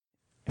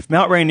If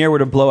Mount Rainier were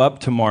to blow up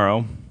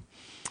tomorrow,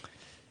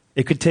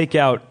 it could take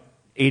out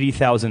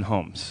 80,000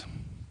 homes.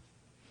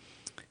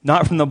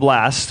 Not from the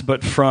blast,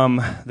 but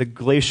from the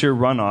glacier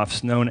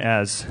runoffs known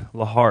as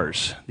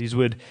lahars. These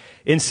would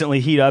instantly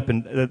heat up,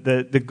 and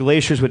the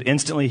glaciers would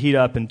instantly heat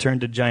up and turn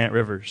to giant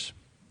rivers.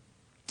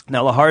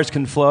 Now, lahars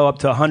can flow up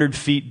to 100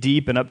 feet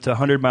deep and up to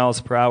 100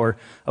 miles per hour,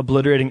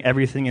 obliterating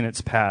everything in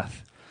its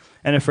path.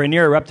 And if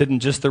Rainier erupted in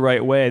just the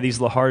right way, these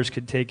lahars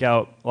could take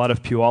out a lot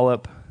of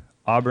Puyallup,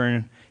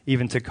 Auburn,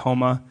 even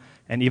Tacoma,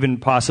 and even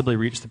possibly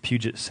reach the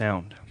Puget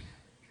Sound.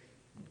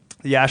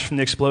 The ash from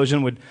the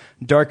explosion would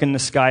darken the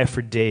sky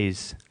for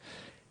days.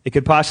 It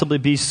could possibly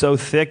be so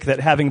thick that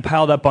having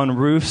piled up on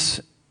roofs,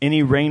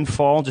 any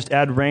rainfall, just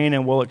add rain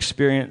and we'll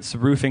experience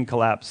roofing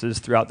collapses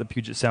throughout the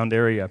Puget Sound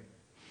area.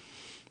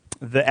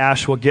 The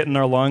ash will get in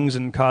our lungs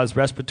and cause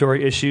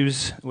respiratory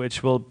issues,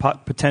 which will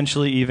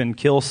potentially even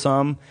kill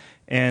some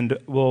and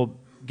will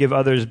give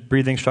others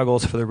breathing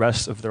struggles for the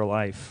rest of their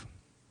life.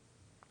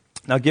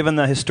 Now, given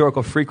the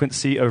historical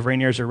frequency of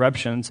Rainier's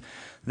eruptions,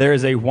 there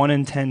is a 1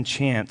 in 10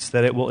 chance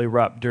that it will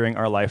erupt during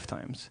our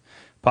lifetimes,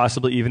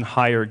 possibly even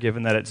higher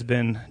given that it's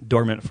been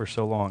dormant for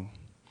so long.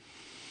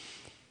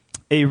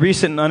 A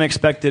recent and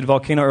unexpected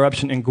volcano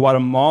eruption in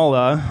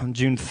Guatemala on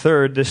June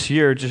 3rd this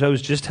year shows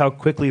just how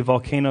quickly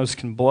volcanoes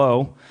can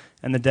blow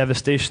and the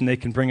devastation they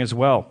can bring as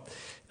well.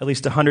 At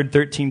least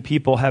 113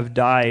 people have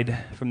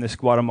died from this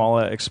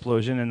Guatemala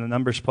explosion, and the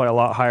number's probably a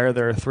lot higher.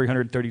 There are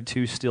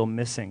 332 still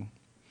missing.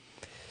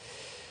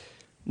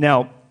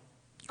 Now,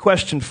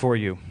 question for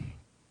you.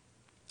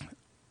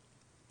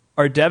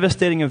 Are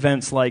devastating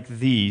events like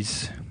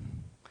these,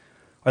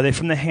 are they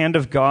from the hand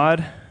of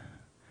God,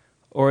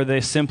 or are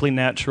they simply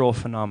natural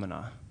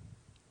phenomena?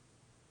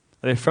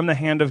 Are they from the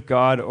hand of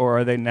God, or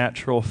are they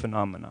natural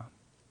phenomena?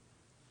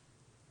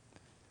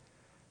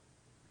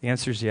 The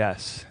answer is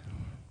yes.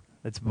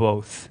 It's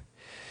both.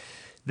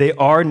 They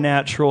are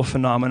natural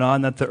phenomena,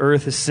 and that the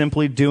earth is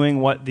simply doing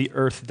what the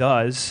earth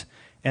does,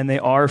 and they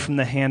are from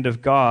the hand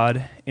of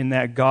God, in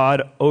that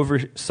God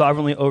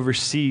sovereignly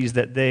oversees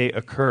that they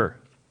occur.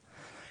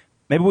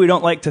 Maybe we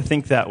don't like to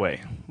think that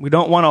way. We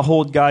don't want to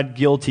hold God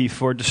guilty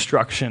for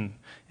destruction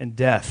and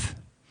death.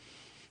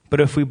 But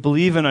if we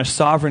believe in a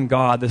sovereign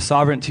God, the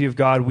sovereignty of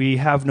God, we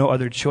have no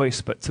other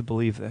choice but to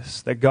believe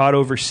this, that God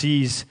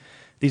oversees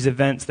these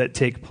events that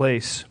take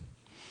place.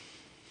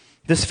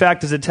 This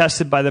fact is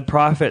attested by the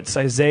prophets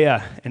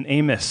Isaiah and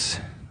Amos.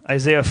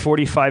 Isaiah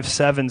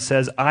 45:7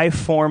 says, I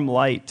form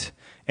light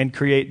and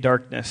create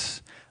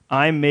darkness.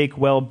 I make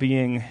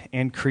well-being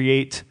and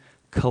create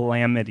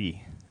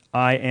calamity.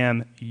 I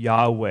am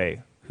Yahweh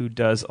who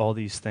does all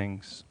these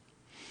things.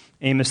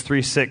 Amos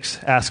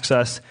 3:6 asks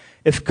us,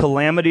 if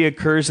calamity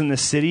occurs in the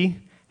city,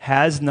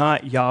 has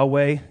not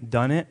Yahweh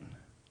done it?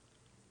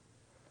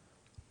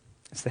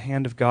 It's the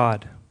hand of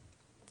God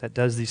that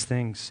does these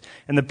things.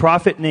 And the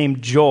prophet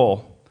named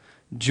Joel,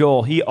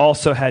 he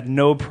also had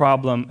no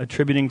problem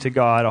attributing to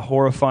God a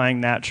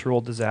horrifying natural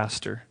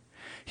disaster.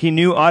 He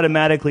knew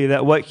automatically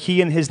that what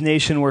he and his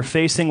nation were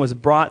facing was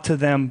brought to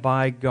them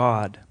by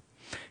God.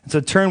 And so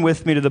turn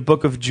with me to the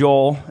book of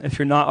Joel, if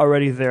you're not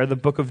already there, the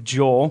book of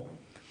Joel.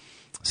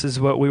 This is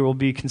what we will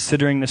be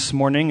considering this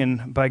morning,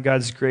 and by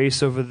God's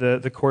grace over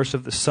the course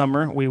of the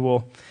summer, we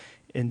will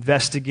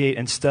investigate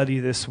and study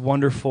this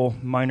wonderful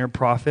minor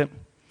prophet.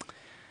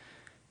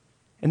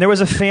 And there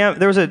was a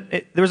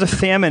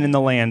famine in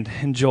the land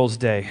in Joel's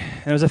day,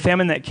 and it was a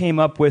famine that came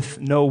up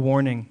with no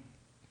warning.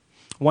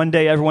 One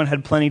day, everyone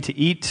had plenty to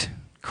eat,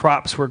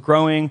 crops were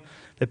growing,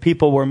 the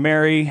people were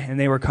merry, and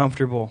they were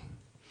comfortable.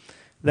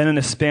 Then in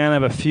a span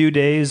of a few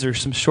days or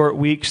some short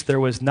weeks, there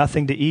was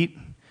nothing to eat,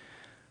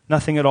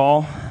 nothing at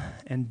all,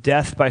 and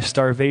death by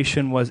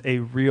starvation was a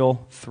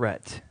real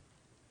threat.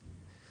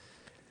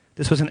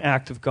 This was an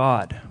act of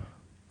God.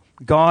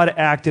 God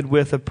acted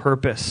with a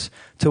purpose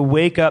to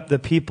wake up the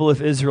people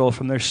of Israel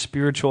from their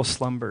spiritual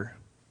slumber.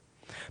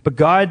 But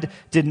God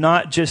did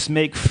not just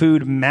make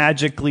food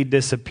magically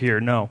disappear.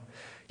 No,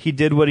 he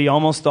did what he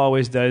almost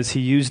always does. He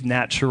used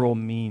natural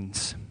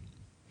means.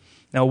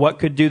 Now, what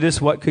could do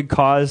this? What could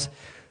cause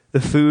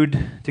the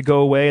food to go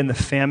away and the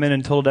famine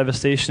and total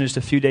devastation in just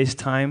a few days'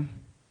 time?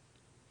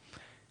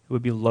 It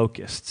would be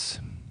locusts.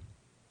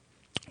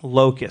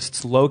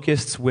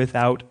 Locusts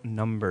without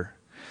number.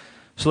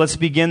 So let's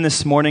begin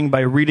this morning by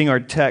reading our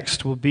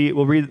text.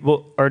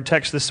 Our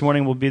text this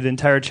morning will be the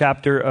entire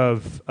chapter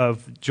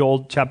of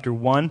Joel chapter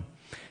 1.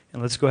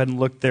 And let's go ahead and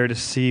look there to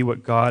see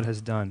what God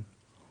has done.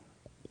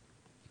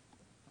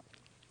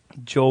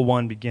 Joel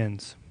 1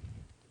 begins.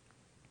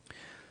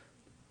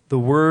 The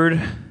word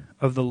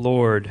of the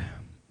Lord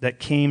that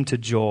came to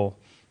Joel,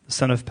 the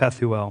son of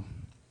Pethuel.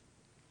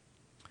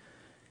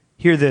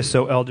 Hear this,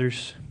 O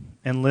elders,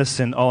 and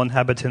listen, all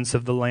inhabitants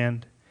of the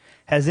land.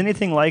 Has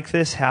anything like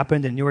this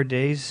happened in your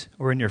days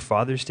or in your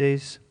father's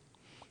days?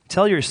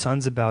 Tell your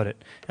sons about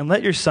it, and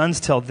let your sons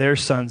tell their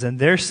sons, and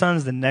their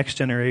sons the next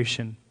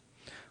generation.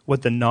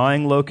 What the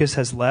gnawing locust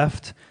has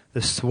left,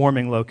 the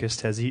swarming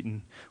locust has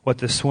eaten. What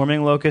the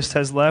swarming locust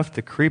has left,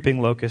 the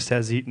creeping locust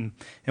has eaten.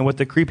 And what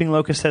the creeping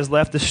locust has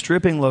left, the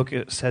stripping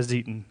locust has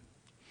eaten.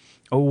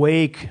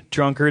 Awake,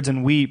 drunkards,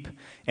 and weep,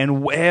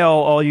 and wail,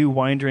 all you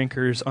wine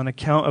drinkers, on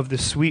account of the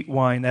sweet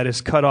wine that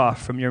is cut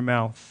off from your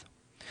mouth.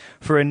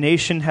 For a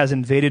nation has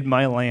invaded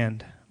my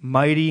land,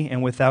 mighty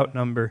and without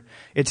number.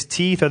 Its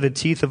teeth are the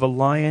teeth of a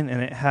lion,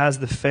 and it has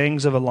the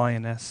fangs of a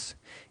lioness.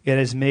 It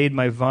has made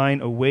my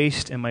vine a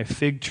waste and my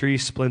fig tree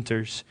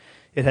splinters.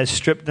 It has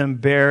stripped them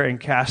bare and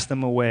cast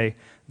them away.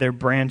 Their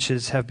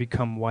branches have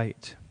become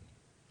white.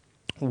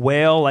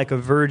 Wail like a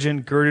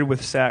virgin girded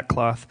with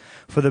sackcloth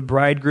for the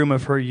bridegroom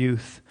of her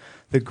youth.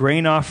 The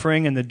grain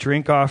offering and the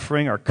drink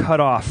offering are cut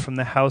off from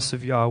the house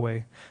of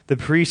Yahweh. The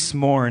priests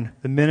mourn,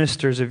 the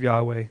ministers of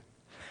Yahweh.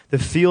 The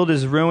field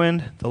is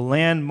ruined, the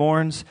land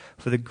mourns,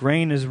 for the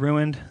grain is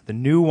ruined, the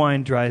new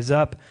wine dries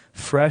up,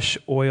 fresh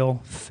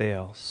oil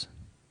fails.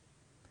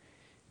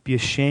 Be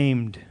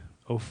ashamed,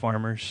 O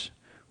farmers.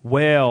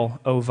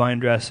 Wail, O vine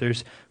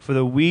dressers, for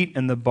the wheat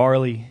and the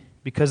barley,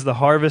 because the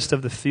harvest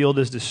of the field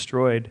is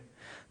destroyed.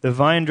 The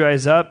vine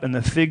dries up and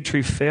the fig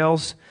tree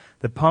fails,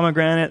 the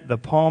pomegranate, the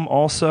palm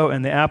also,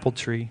 and the apple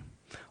tree.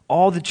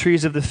 All the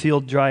trees of the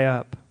field dry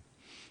up.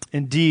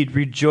 Indeed,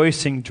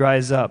 rejoicing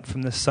dries up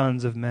from the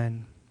sons of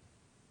men.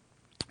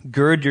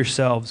 Gird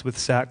yourselves with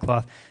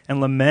sackcloth and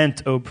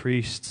lament, O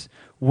priests.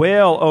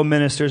 Wail, O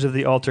ministers of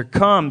the altar.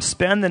 Come,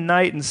 spend the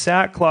night in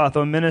sackcloth,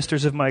 O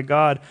ministers of my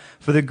God,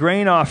 for the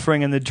grain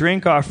offering and the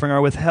drink offering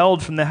are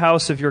withheld from the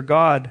house of your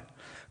God.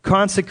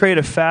 Consecrate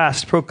a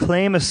fast,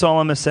 proclaim a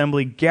solemn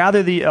assembly,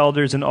 gather the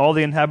elders and all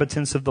the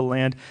inhabitants of the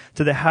land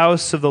to the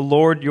house of the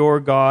Lord your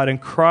God, and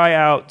cry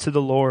out to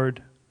the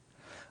Lord.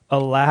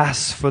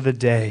 Alas for the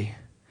day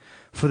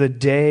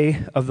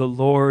of the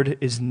Lord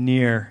is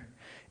near,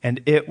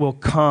 and it will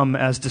come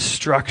as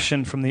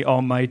destruction from the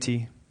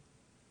Almighty.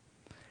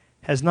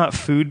 Has not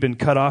food been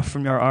cut off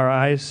from our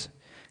eyes,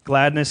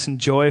 gladness and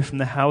joy from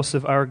the house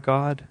of our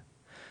God?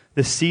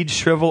 The seeds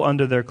shrivel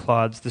under their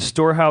clods. The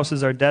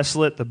storehouses are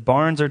desolate. The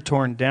barns are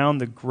torn down.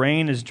 The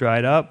grain is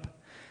dried up.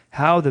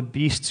 How the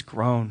beasts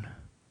groan.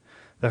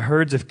 The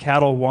herds of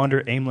cattle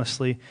wander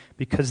aimlessly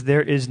because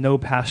there is no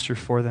pasture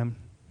for them.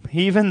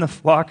 Even the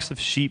flocks of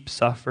sheep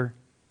suffer.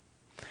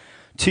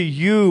 To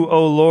you,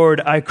 O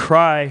Lord, I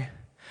cry.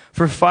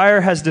 For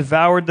fire has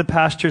devoured the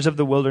pastures of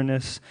the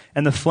wilderness,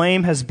 and the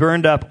flame has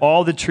burned up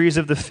all the trees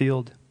of the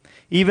field.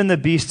 Even the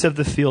beasts of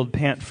the field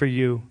pant for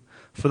you,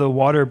 for the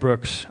water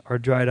brooks are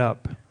dried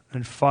up,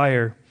 and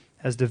fire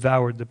has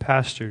devoured the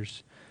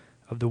pastures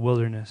of the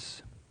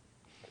wilderness.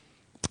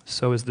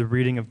 So is the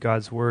reading of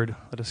God's word.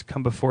 Let us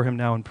come before him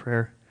now in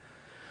prayer.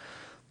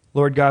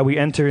 Lord God, we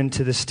enter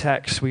into this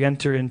text. We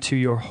enter into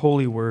your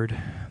holy word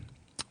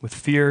with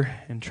fear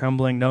and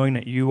trembling, knowing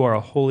that you are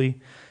a holy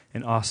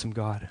and awesome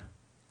God.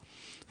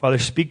 Father,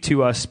 speak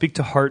to us, speak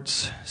to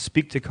hearts,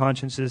 speak to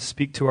consciences,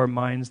 speak to our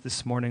minds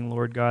this morning,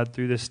 Lord God,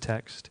 through this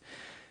text.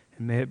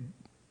 And may it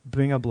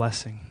bring a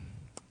blessing.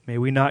 May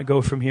we not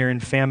go from here in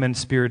famine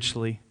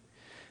spiritually,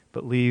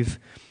 but leave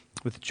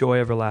with joy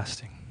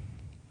everlasting.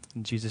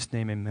 In Jesus'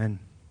 name, amen.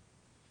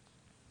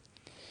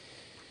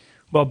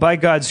 Well, by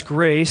God's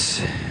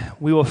grace,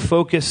 we will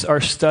focus our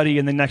study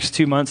in the next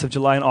 2 months of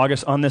July and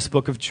August on this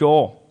book of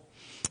Joel.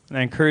 And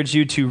I encourage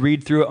you to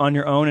read through it on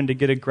your own and to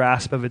get a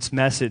grasp of its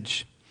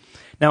message.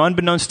 Now,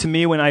 unbeknownst to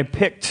me, when I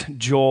picked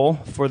Joel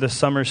for the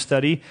summer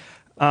study,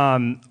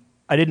 I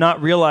did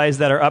not realize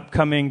that our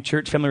upcoming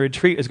church family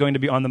retreat is going to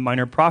be on the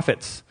minor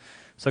prophets.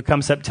 So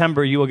come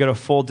September, you will get a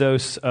full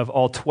dose of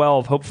all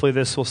 12. Hopefully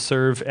this will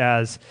serve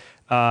as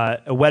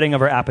a whetting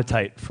of our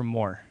appetite for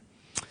more.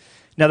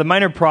 Now, the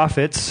minor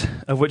prophets,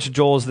 of which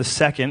Joel is the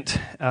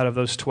second out of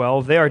those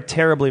 12, they are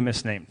terribly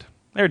misnamed.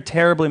 They're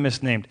terribly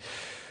misnamed.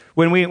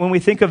 When we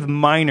think of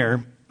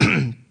minor,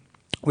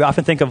 we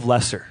often think of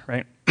lesser,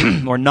 right?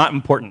 Or not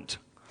important.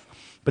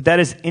 But that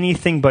is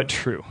anything but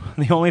true.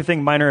 The only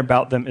thing minor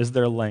about them is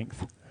their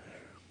length.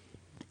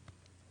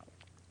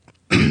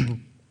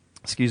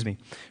 Excuse me.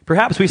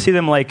 Perhaps we see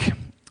them like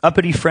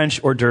uppity French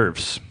hors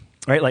d'oeuvres,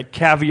 right? Like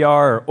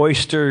caviar or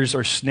oysters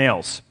or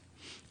snails.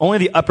 Only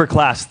the upper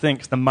class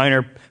thinks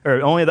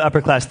only the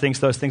upper class thinks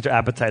those things are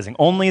appetizing.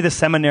 Only the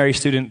seminary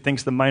student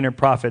thinks the minor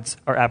prophets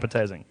are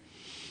appetizing,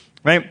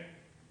 right?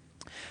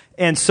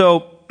 And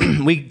so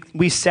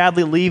we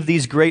sadly leave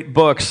these great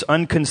books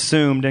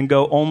unconsumed and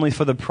go only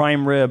for the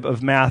prime rib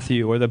of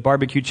Matthew or the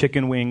barbecue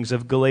chicken wings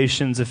of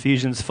Galatians,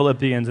 Ephesians,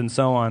 Philippians, and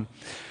so on,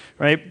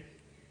 right?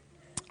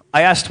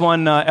 I asked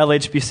one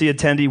LHBC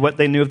attendee what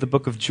they knew of the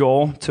book of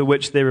Joel, to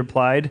which they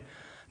replied,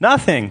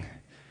 nothing,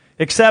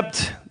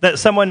 except that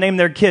someone named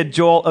their kid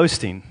Joel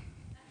Osteen.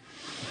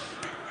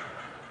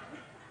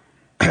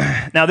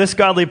 Now, this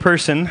godly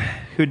person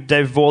who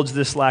divulged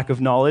this lack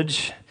of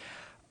knowledge,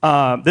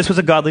 this was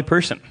a godly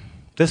person.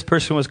 This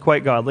person was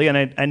quite godly,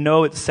 and I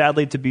know it's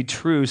sadly to be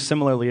true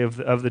similarly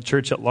of the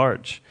church at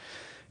large.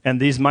 And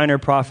these minor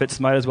prophets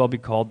might as well be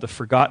called the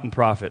forgotten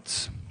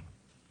prophets.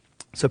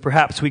 So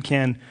perhaps we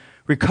can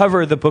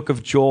recover the book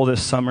of Joel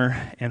this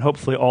summer and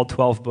hopefully all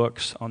 12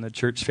 books on the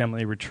church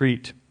family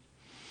retreat.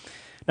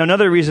 Now,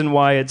 another reason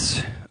why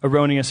it's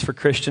erroneous for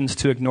Christians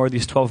to ignore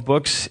these 12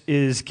 books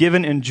is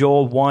given in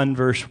Joel 1,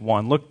 verse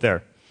 1. Look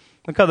there.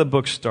 Look how the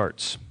book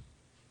starts.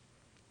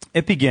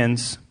 It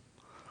begins,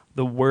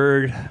 the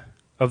word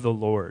of the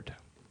Lord,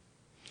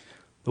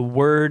 the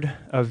word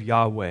of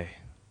Yahweh.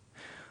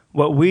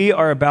 What we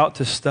are about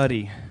to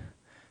study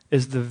are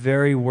the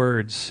very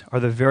words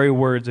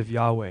of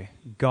Yahweh,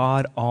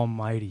 God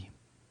Almighty.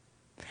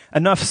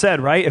 Enough said,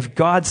 right? If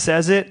God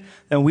says it,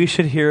 then we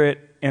should hear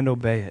it and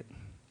obey it.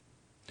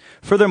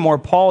 Furthermore,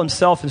 Paul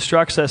himself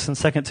instructs us in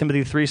 2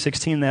 Timothy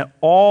 3:16 that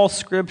all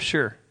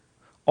Scripture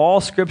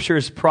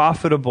is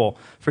profitable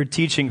for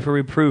teaching, for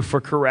reproof, for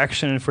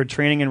correction, and for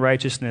training in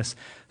righteousness,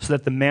 so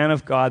that the man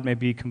of God may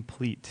be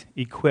complete,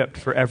 equipped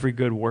for every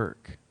good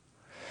work.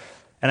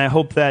 And I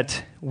hope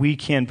that we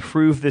can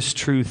prove this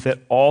truth, that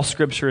all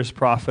Scripture is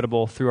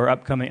profitable, through our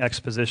upcoming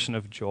exposition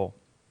of Joel.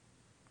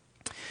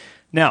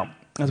 Now,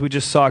 as we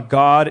just saw,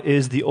 God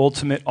is the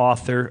ultimate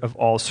author of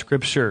all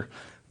Scripture.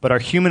 But our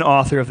human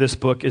author of this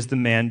book is the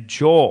man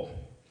Joel.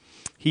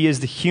 He is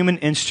the human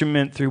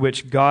instrument through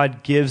which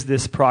God gives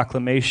this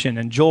proclamation,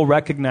 and Joel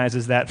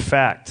recognizes that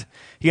fact.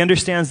 He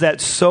understands that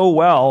so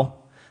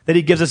well that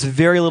he gives us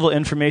very little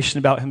information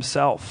about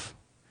himself.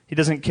 He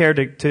doesn't care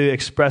to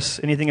express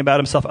anything about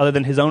himself other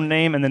than his own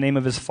name and the name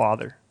of his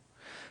father.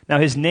 Now,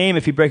 his name,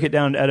 if you break it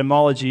down to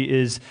etymology,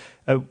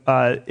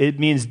 it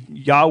means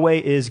Yahweh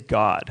is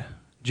God.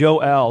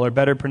 Joel, or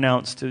better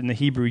pronounced in the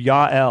Hebrew,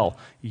 Yael.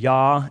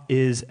 Yah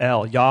is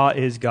El. Yah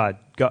is God.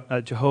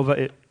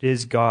 Jehovah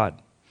is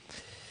God.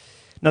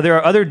 Now, there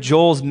are other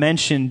Joels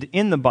mentioned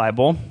in the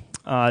Bible.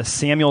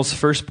 Samuel's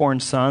firstborn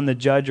son, the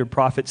judge or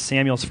prophet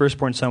Samuel's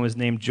firstborn son, was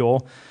named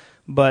Joel.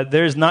 But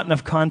there's not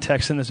enough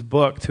context in this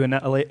book to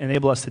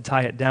enable us to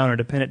tie it down or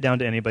to pin it down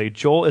to anybody.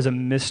 Joel is a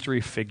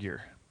mystery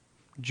figure.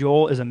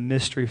 Joel is a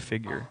mystery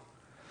figure.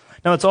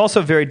 Now, it's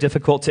also very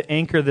difficult to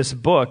anchor this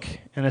book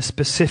in a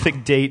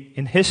specific date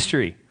in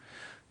history.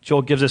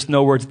 Joel gives us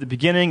no words at the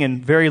beginning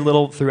and very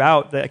little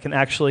throughout that can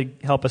actually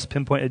help us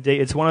pinpoint a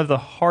date. It's one of the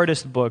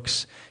hardest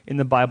books in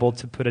the Bible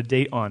to put a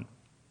date on.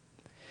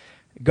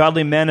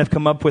 Godly men have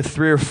come up with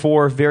 3 or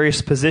 4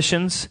 various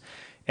positions,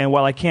 and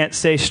while I can't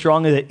say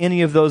strongly that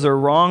any of those are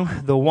wrong,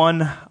 the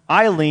one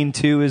I lean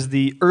to is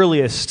the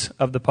earliest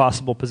of the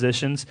possible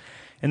positions.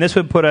 And this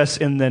would put us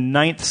in the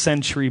 9th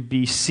century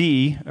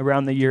BC,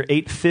 around the year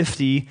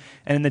 850,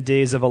 and in the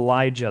days of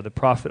Elijah, the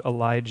prophet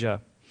Elijah.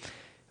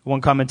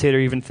 One commentator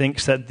even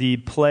thinks that the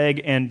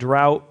plague and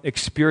drought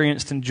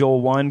experienced in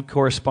Joel 1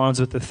 corresponds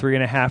with the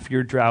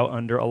 3.5-year drought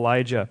under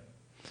Elijah.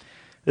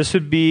 This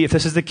would be, if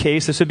this is the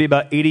case, this would be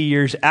about 80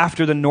 years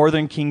after the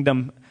northern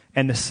kingdom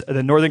and the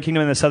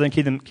southern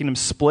kingdom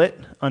split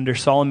under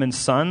Solomon's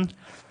son,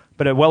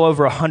 but at well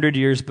over 100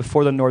 years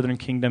before the northern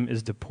kingdom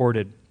is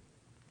deported.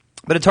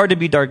 But it's hard to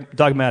be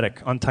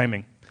dogmatic on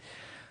timing.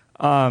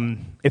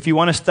 If you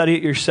want to study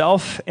it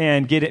yourself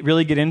and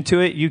really get into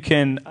it, you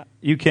can.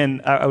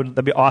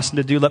 That'd be awesome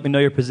to do. Let me know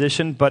your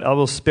position, but I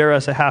will spare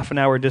us a half an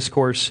hour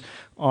discourse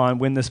on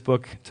when this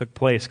book took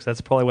place, because that's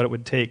probably what it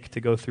would take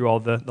to go through all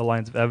the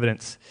lines of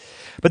evidence.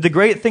 But the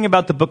great thing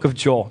about the book of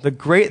Joel,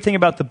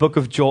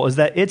 is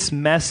that its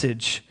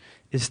message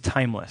is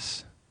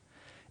timeless.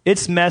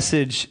 Its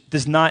message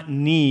does not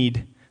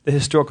need the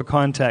historical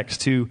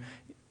context to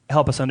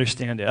help us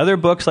understand it. Other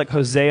books like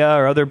Hosea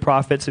or other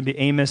prophets, and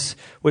Amos,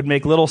 would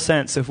make little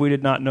sense if we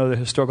did not know the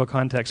historical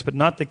context, but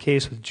not the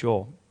case with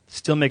Joel. It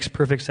still makes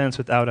perfect sense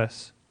without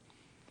us.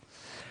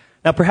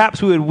 Now,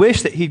 perhaps we would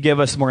wish that he'd give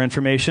us more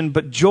information,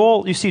 but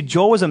Joel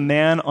was a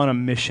man on a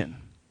mission.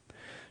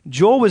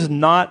 Joel was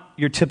not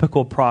your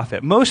typical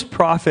prophet. Most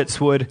prophets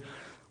would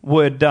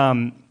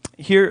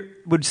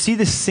see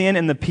the sin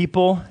in the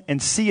people and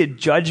see a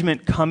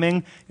judgment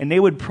coming, and they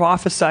would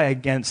prophesy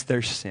against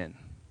their sin.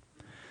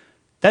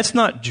 That's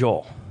not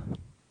Joel.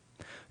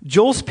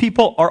 Joel's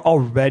people are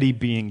already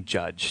being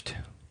judged.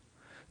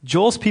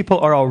 Joel's people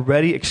are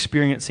already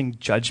experiencing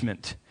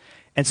judgment.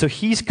 And so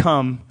he's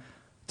come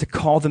to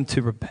call them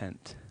to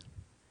repent.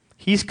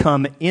 He's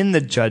come in the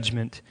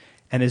judgment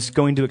and is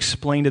going to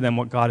explain to them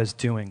what God is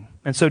doing.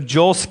 And so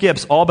Joel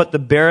skips all but the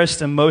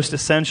barest and most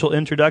essential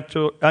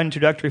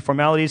introductory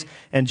formalities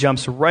and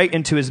jumps right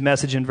into his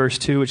message in verse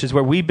 2, which is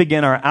where we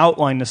begin our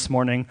outline this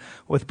morning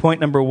with point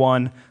number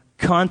 1,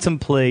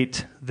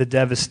 contemplate the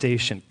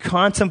devastation.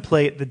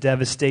 Contemplate the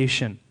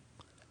devastation.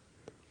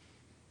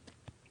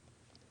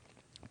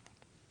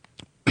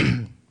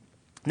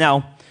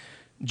 Now,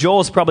 Joel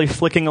is probably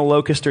flicking a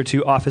locust or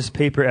two off his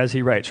paper as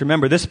he writes.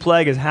 Remember, this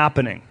plague is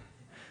happening.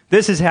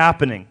 This is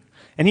happening.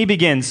 And he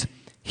begins,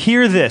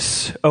 "Hear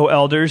this, O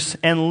elders,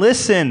 and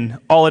listen,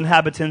 all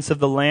inhabitants of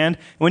the land."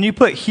 When you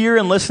put "hear"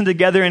 and "listen"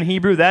 together in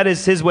Hebrew, that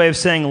is his way of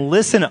saying,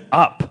 listen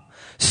up.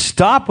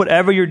 Stop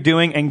whatever you're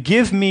doing and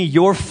give me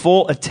your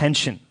full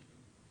attention.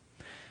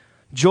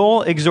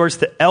 Joel exhorts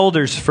the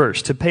elders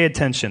first to pay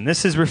attention.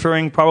 This is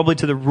referring probably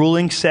to the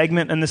ruling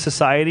segment in the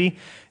society.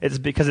 It's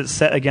because it's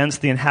set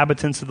against the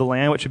inhabitants of the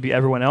land, which would be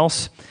everyone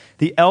else.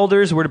 The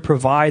elders were to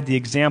provide the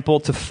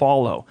example to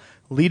follow,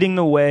 leading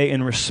the way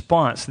in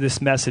response to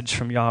this message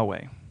from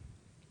Yahweh.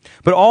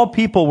 But all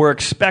people were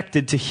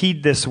expected to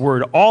heed this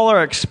word. All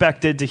are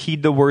expected to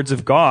heed the words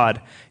of God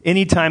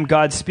anytime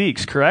God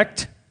speaks,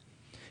 correct?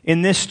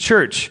 In this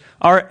church,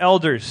 our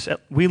elders,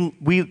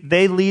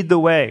 they lead the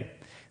way.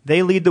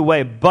 They lead the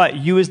way, but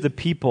you as the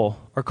people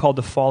are called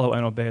to follow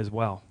and obey as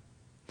well.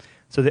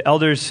 So the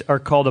elders are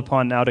called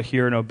upon now to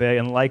hear and obey,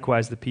 and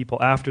likewise the people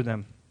after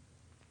them.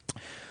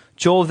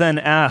 Joel then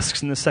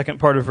asks in the second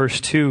part of verse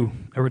 2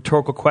 a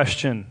rhetorical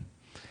question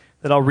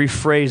that I'll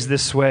rephrase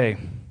this way.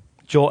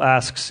 Joel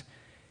asks,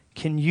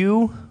 can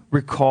you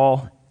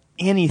recall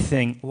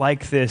anything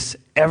like this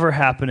ever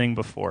happening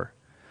before,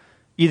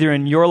 either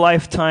in your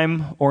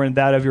lifetime or in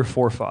that of your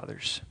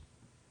forefathers?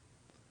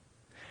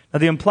 Now,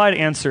 the implied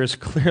answer is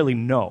clearly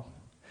no.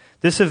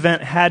 This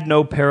event had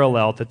no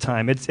parallel at the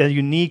time. It's a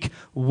unique,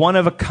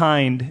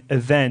 one-of-a-kind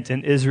event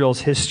in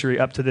Israel's history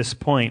up to this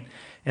point,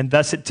 and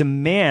thus it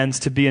demands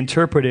to be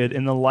interpreted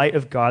in the light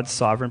of God's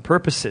sovereign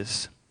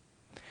purposes.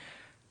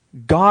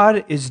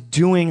 God is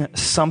doing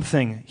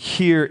something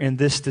here in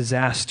this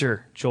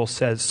disaster, Joel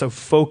says, so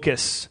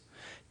focus.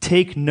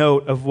 Take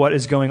note of what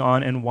is going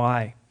on and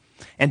why.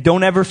 And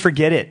don't ever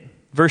forget it.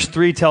 Verse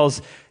 3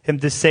 tells him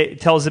to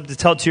tell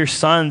it to your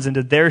sons and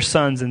to their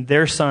sons and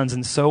their sons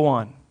and so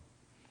on.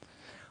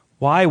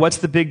 Why? What's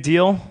the big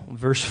deal?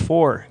 Verse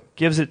 4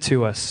 gives it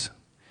to us.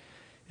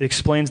 It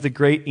explains the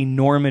great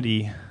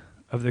enormity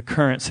of the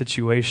current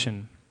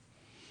situation.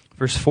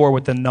 Verse 4,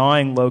 what the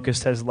gnawing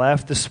locust has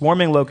left, the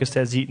swarming locust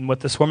has eaten.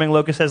 What the swarming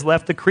locust has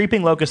left, the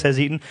creeping locust has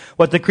eaten.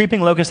 What the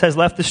creeping locust has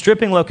left, the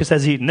stripping locust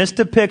has eaten. This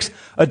depicts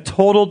a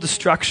total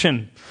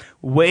destruction.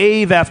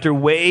 Wave after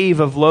wave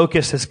of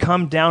locusts has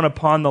come down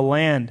upon the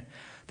land.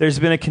 There's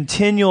been a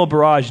continual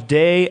barrage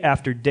day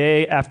after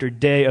day after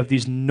day of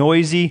these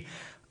noisy,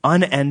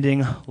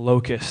 unending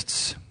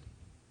locusts.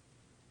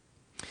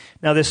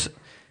 Now this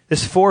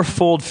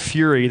fourfold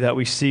fury that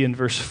we see in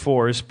verse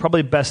 4 is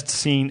probably best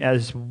seen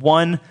as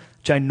one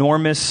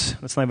ginormous,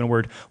 that's not even a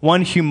word,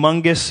 one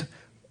humongous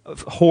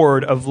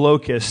horde of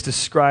locusts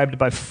described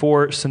by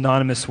 4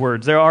 synonymous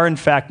words. There are, in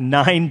fact,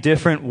 9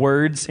 different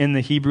words in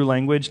the Hebrew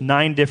language,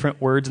 9 different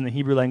words in the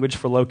Hebrew language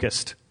for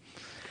locust.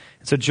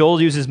 So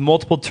Joel uses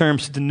multiple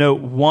terms to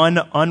denote one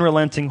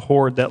unrelenting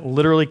horde that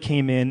literally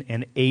came in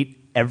and ate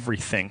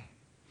everything.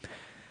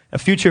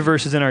 Future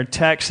verses in our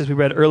text, as we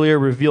read earlier,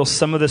 reveal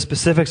some of the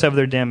specifics of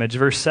their damage.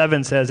 Verse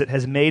 7 says, it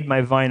has made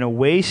my vine a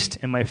waste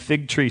and my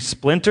fig tree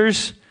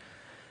splinters.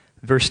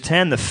 Verse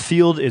 10, the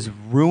field is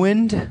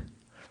ruined.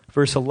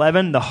 Verse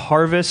 11, the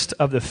harvest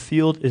of the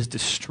field is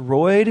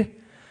destroyed,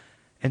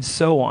 and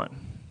so on.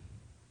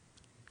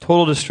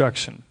 Total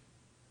destruction.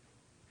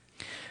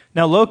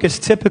 Now, locusts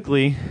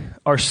typically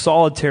are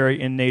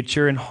solitary in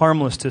nature and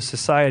harmless to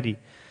society.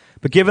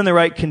 But given the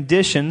right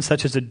conditions,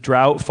 such as a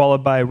drought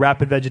followed by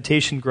rapid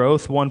vegetation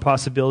growth, one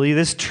possibility,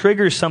 this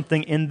triggers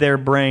something in their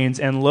brains,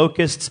 and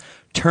locusts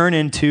turn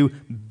into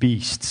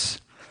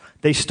beasts.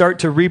 They start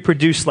to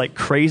reproduce like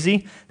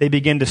crazy. They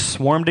begin to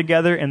swarm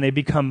together, and they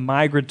become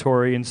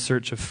migratory in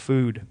search of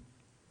food.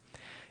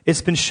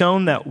 It's been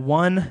shown that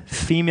one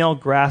female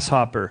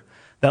grasshopper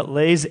that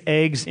lays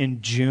eggs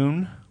in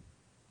June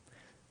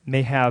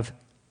may have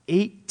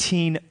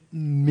 18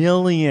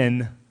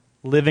 million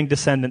living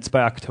descendants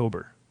by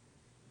October.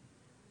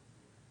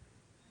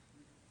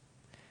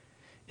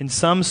 In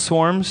some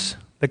swarms,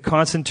 the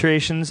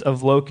concentrations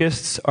of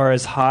locusts are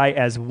as high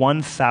as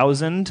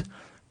 1,000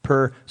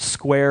 per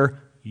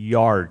square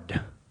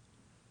yard.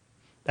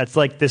 That's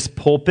like this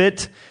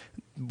pulpit,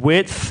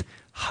 width,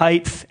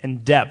 height,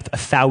 and depth,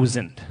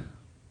 1,000.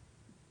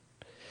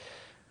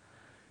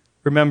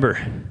 Remember,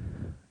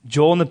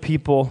 Joel and the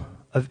people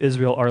of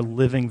Israel are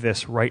living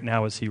this right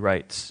now as he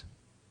writes.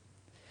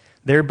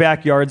 Their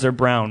backyards are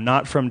brown,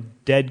 not from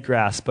dead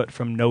grass, but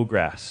from no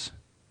grass.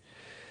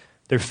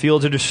 Their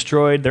fields are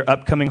destroyed, their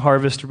upcoming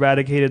harvest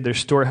eradicated, their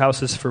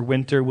storehouses for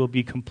winter will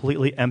be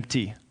completely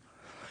empty.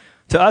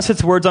 To us,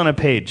 it's words on a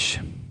page.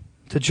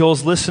 To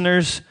Joel's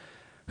listeners,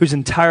 whose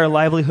entire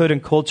livelihood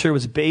and culture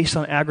was based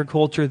on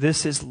agriculture,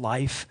 this is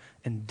life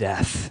and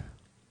death.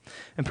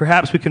 And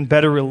perhaps we can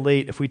better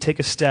relate if we take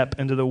a step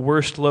into the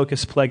worst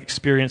locust plague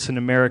experience in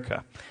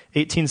America.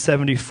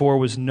 1874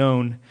 was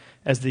known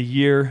as the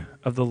year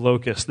of the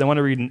locust. I want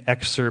to read an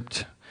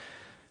excerpt,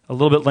 a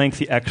little bit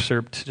lengthy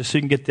excerpt, just so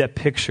you can get that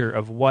picture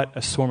of what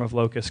a swarm of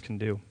locusts can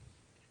do.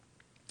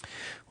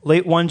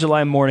 Late one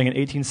July morning in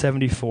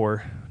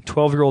 1874,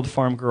 12-year-old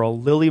farm girl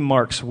Lily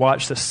Marks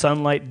watched the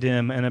sunlight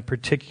dim and a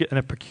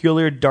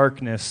peculiar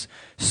darkness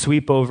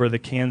sweep over the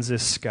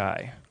Kansas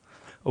sky.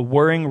 A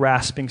whirring,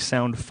 rasping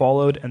sound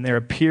followed, and there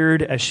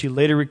appeared, as she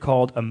later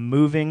recalled, a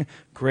moving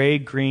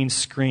gray-green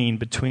screen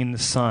between the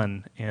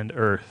sun and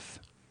earth.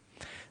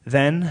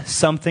 Then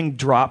something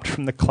dropped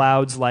from the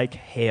clouds like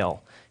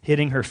hail,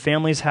 hitting her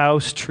family's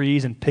house,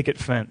 trees, and picket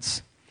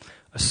fence.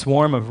 A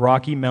swarm of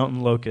Rocky Mountain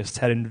locusts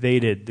had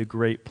invaded the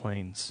Great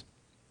Plains.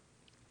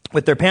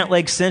 With their pant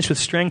legs cinched with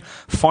string,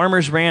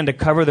 farmers ran to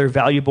cover their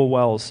valuable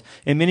wells.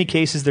 In many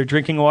cases, their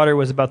drinking water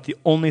was about the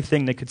only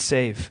thing they could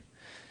save.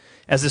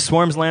 As the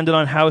swarms landed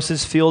on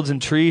houses, fields,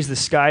 and trees, the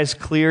skies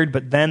cleared,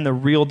 but then the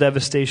real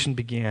devastation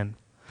began.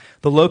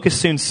 The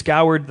locusts soon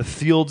scoured the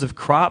fields of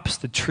crops,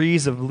 the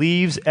trees of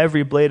leaves,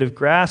 every blade of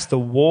grass, the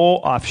wool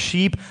off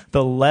sheep,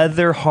 the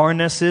leather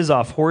harnesses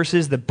off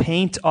horses, the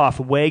paint off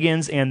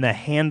wagons, and the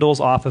handles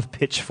off of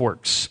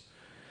pitchforks.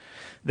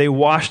 They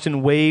washed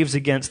in waves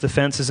against the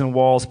fences and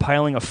walls,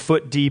 piling a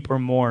foot deep or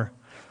more.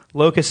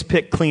 Locusts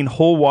picked clean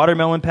whole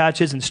watermelon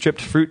patches and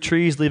stripped fruit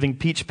trees, leaving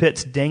peach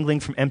pits dangling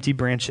from empty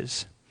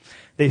branches.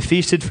 They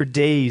feasted for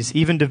days,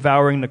 even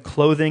devouring the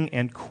clothing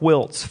and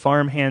quilts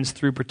farmhands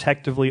threw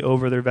protectively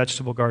over their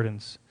vegetable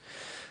gardens.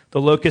 The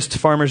locust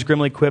farmers,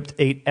 grimly quipped,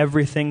 ate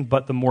everything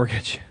but the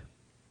mortgage.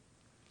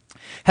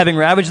 Having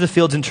ravaged the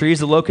fields and trees,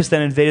 the locusts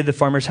then invaded the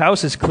farmers'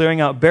 houses, clearing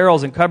out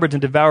barrels and cupboards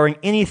and devouring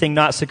anything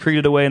not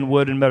secreted away in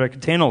wood and metal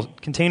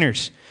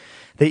containers.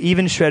 They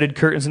even shredded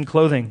curtains and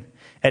clothing.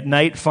 At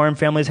night, farm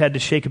families had to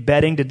shake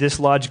bedding to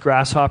dislodge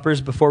grasshoppers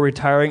before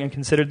retiring and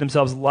considered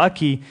themselves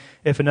lucky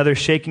if another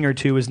shaking or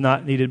two was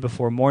not needed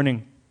before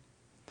morning.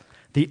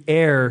 The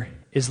air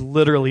is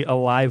literally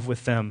alive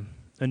with them,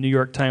 a New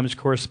York Times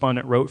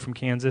correspondent wrote from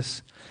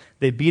Kansas.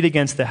 They beat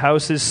against the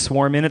houses,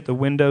 swarm in at the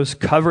windows,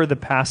 cover the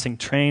passing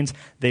trains.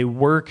 They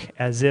work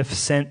as if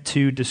sent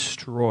to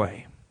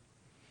destroy.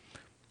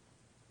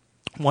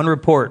 One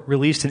report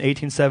released in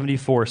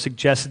 1874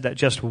 suggested that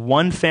just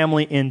one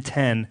family in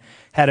 10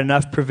 had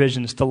enough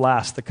provisions to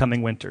last the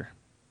coming winter.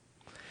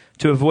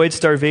 To avoid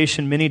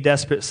starvation, many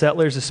desperate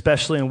settlers,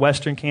 especially in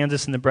western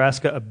Kansas and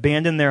Nebraska,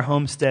 abandoned their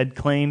homestead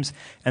claims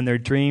and their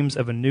dreams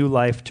of a new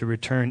life to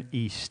return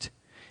east.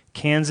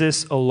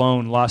 Kansas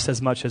alone lost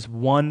as much as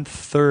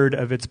 1/3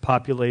 of its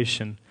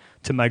population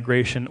to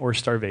migration or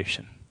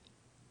starvation.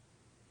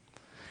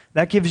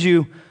 That gives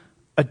you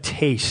a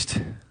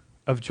taste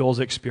of Joel's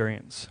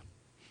experience,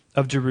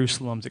 of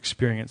Jerusalem's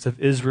experience, of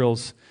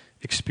Israel's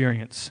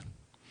experience.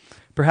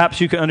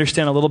 Perhaps you can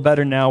understand a little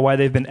better now why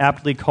they've been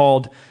aptly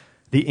called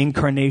the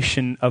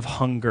incarnation of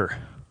hunger.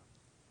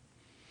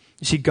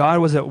 You see, God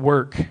was at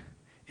work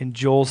in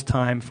Joel's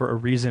time for a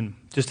reason,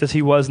 just as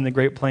he was in the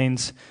Great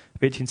Plains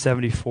of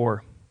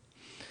 1874.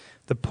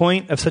 The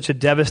point of such a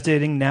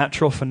devastating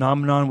natural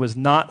phenomenon was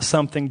not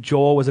something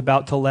Joel was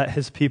about to let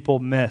his people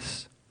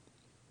miss.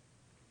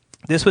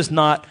 This was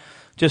not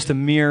just a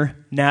mere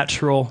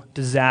natural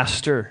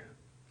disaster.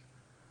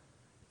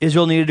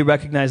 Israel needed to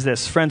recognize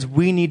this. Friends,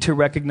 we need to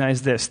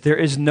recognize this. There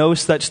is no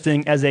such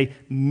thing as a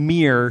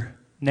mere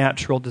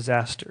natural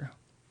disaster.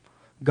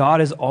 God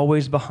is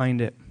always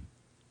behind it.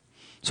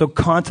 So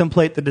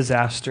contemplate the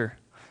disaster.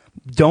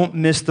 Don't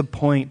miss the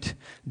point.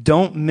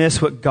 Don't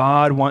miss what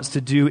God wants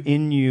to do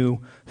in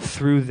you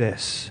through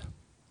this.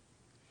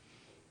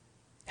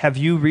 Have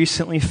you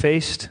recently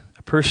faced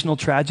a personal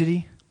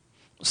tragedy?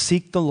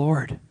 Seek the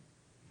Lord.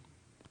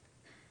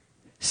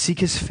 Seek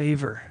his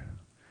favor.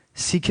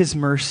 Seek his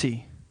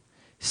mercy.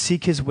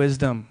 Seek his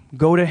wisdom.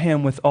 Go to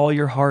him with all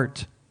your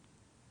heart.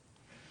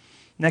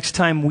 Next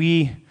time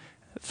we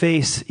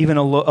face even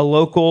a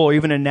local or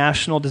even a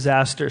national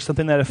disaster,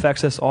 something that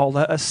affects us all,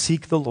 let us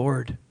seek the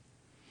Lord.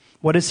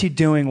 What is he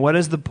doing? What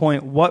is the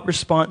point? What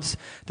response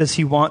does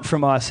he want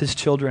from us, his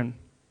children?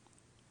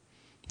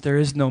 There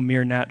is no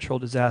mere natural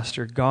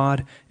disaster.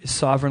 God is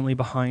sovereignly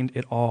behind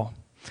it all.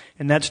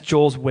 And that's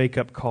Joel's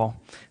wake-up call.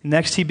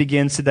 Next, he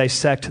begins to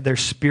dissect their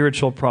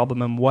spiritual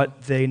problem and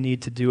what they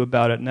need to do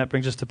about it. And that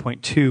brings us to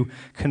point 2,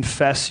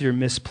 confess your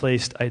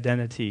misplaced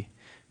identity.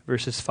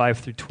 Verses 5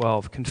 through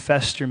 12.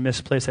 Confess your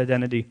misplaced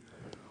identity.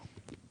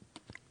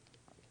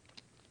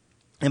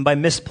 And by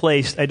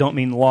misplaced, I don't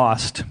mean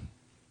lost,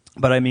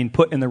 but I mean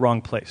put in the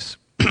wrong place.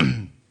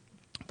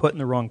 Put in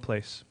the wrong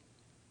place.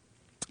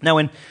 Now,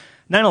 when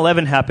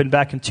 9/11 happened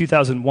back in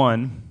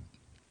 2001,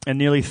 and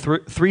nearly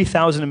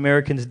 3,000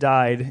 Americans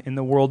died in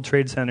the World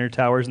Trade Center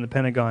towers in the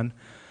Pentagon,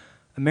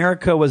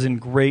 America was in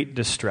great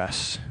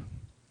distress.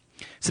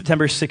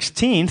 September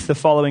 16th, the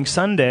following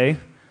Sunday,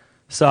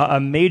 saw a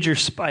major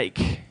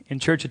spike in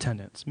church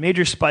attendance.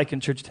 Major spike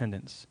in church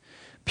attendance.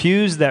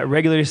 Pews that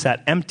regularly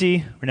sat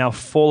empty were now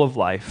full of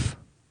life.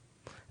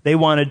 They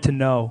wanted to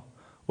know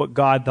what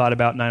God thought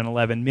about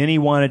 9/11. Many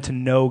wanted to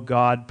know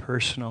God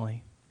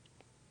personally.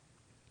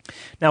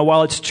 Now,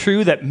 while it's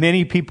true that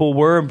many people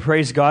were, and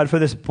praise God for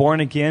this, born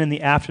again in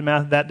the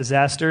aftermath of that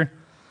disaster,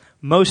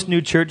 most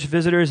new church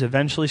visitors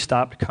eventually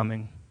stopped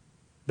coming.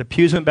 The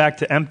pews went back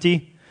to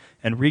empty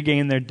and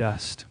regained their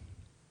dust.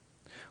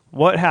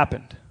 What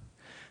happened?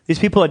 These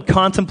people had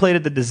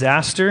contemplated the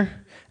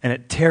disaster, and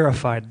it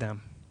terrified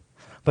them.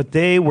 But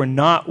they were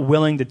not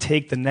willing to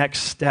take the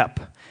next step.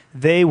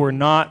 They were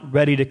not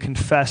ready to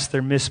confess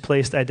their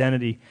misplaced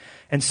identity.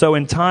 And so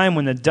in time,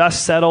 when the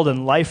dust settled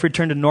and life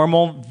returned to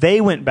normal, they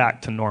went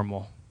back to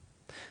normal.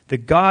 The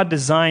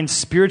God-designed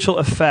spiritual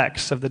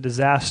effects of the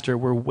disaster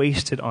were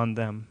wasted on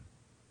them.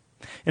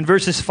 In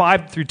verses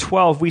 5 through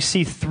 12, we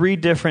see 3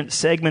 different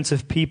segments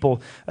of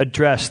people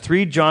addressed,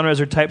 3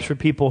 genres or types for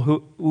people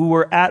who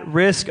were at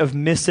risk of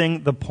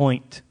missing the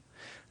point.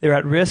 They were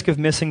at risk of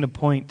missing the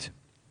point.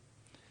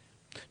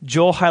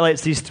 Joel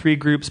highlights these three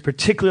groups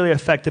particularly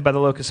affected by the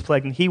locust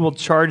plague, and he will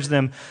charge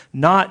them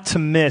not to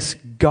miss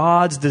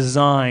God's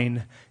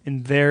design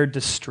in their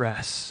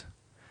distress.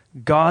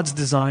 God's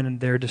design in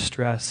their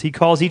distress. He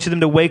calls each of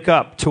them to wake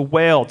up, to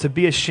wail, to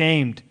be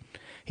ashamed.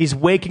 He's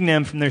waking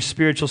them from their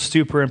spiritual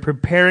stupor and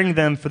preparing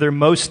them for their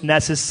most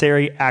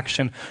necessary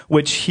action,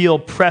 which he'll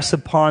press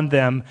upon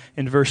them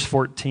in verse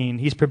 14.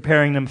 He's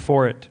preparing them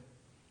for it.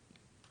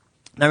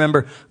 Now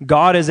remember,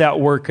 God is at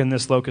work in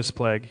this locust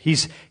plague.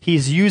 He's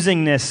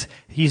using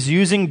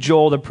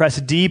Joel to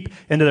press deep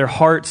into their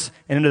hearts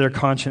and into their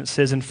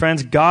consciences. And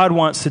friends, God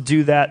wants to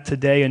do that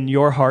today in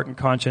your heart and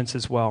conscience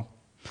as well.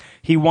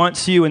 He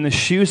wants you, in the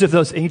shoes of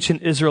those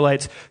ancient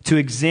Israelites, to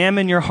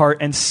examine your heart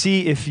and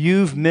see if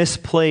you've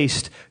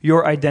misplaced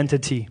your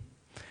identity,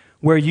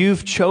 where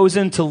you've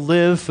chosen to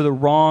live for the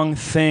wrong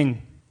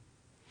thing.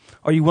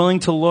 Are you willing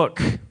to look?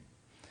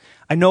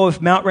 I know if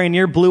Mount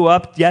Rainier blew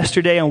up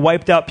yesterday and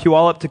wiped out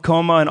Puyallup,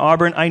 Tacoma, and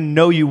Auburn, I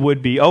know you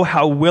would be. Oh,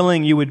 how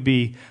willing you would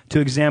be to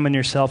examine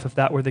yourself if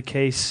that were the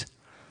case.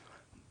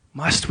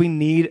 Must we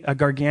need a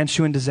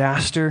gargantuan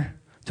disaster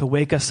to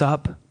wake us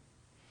up?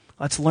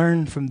 Let's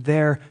learn from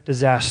their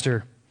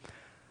disaster.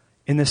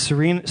 In the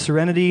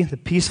serenity, the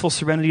peaceful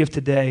serenity of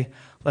today,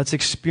 let's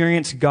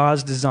experience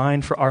God's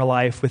design for our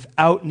life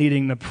without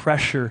needing the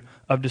pressure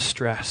of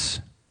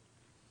distress.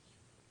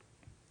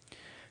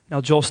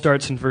 Now, Joel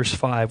starts in verse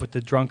 5 with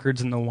the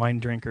drunkards and the wine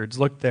drinkers.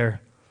 Look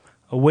there.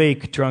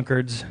 Awake,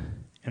 drunkards,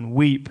 and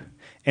weep,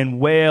 and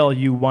wail,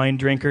 you wine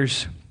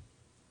drinkers.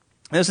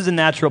 This is a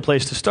natural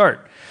place to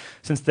start,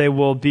 since they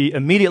will be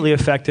immediately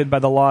affected by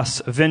the loss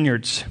of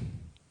vineyards.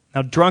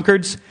 Now,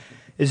 drunkards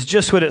is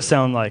just what it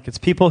sounds like. It's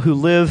people who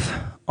live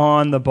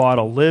on the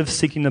bottle, live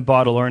seeking the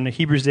bottle, or in the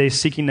Hebrews' day,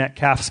 seeking that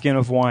calfskin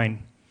of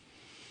wine.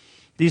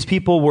 These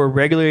people were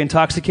regularly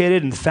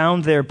intoxicated and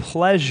found their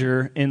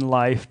pleasure in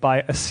life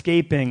by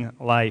escaping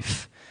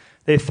life.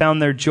 They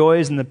found their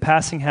joys in the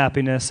passing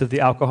happiness of the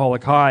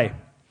alcoholic high.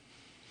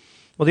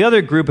 Well, the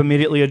other group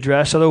immediately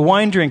addressed are the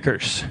wine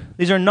drinkers.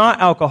 These are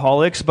not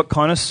alcoholics, but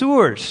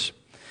connoisseurs.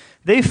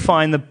 They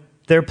find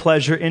their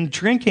pleasure in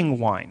drinking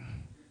wine.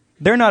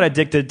 They're not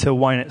addicted to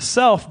wine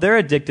itself. They're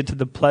addicted to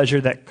the pleasure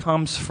that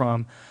comes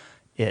from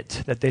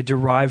it, that they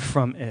derive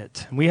from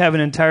it. And we have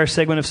an entire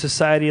segment of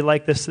society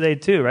like this today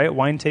too, right?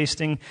 Wine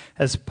tasting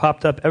has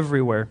popped up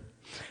everywhere.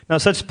 Now,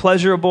 such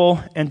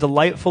pleasurable and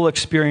delightful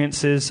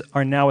experiences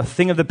are now a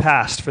thing of the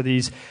past for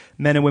these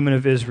men and women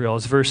of Israel,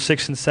 as verse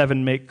 6 and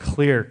 7 make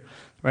clear.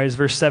 Right? As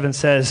verse 7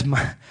 says,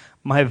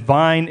 my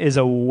vine is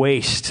a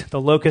waste. The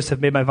locusts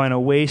have made my vine a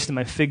waste, and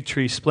my fig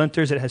tree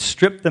splinters. It has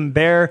stripped them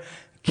bare,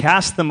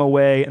 cast them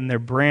away, and their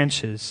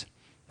branches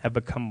have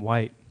become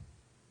white.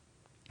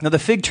 Now, the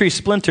fig tree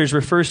splinters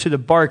refers to the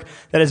bark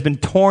that has been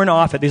torn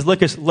off it. These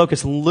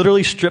locusts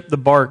literally stripped the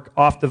bark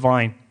off the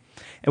vine,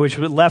 which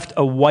left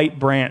a white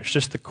branch,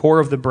 just the core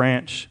of the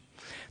branch.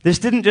 This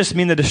didn't just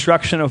mean the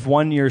destruction of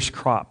one year's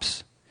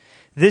crops.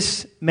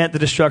 This meant the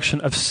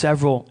destruction of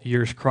several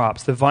years'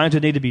 crops. The vines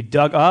would need to be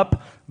dug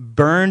up,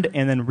 burned,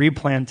 and then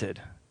replanted.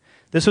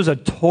 This was a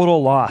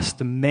total loss,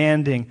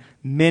 demanding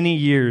many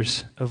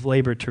years of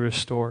labor to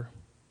restore.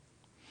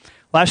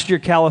 Last year,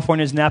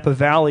 California's Napa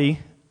Valley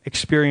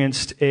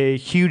experienced a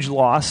huge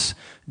loss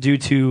due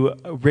to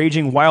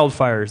raging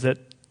wildfires that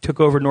took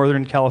over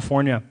Northern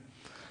California.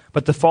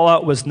 But the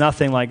fallout was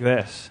nothing like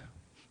this.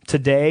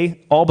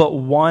 Today, all but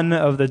one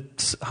of the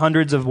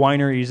hundreds of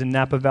wineries in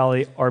Napa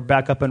Valley are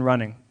back up and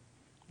running,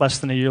 less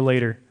than a year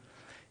later.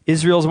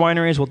 Israel's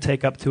wineries will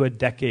take up to a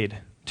decade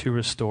to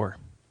restore.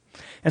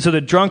 And so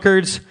the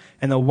drunkards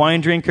and the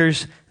wine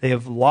drinkers, they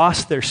have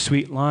lost their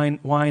sweet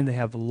wine. They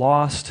have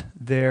lost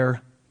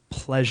their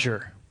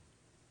pleasure.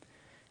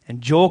 And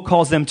Joel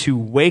calls them to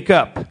wake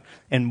up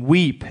and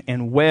weep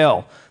and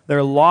wail.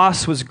 Their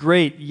loss was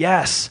great,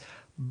 yes,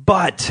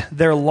 but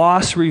their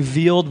loss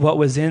revealed what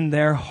was in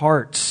their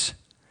hearts.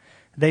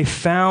 They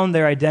found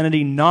their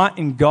identity not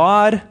in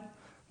God,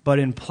 but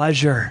in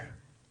pleasure.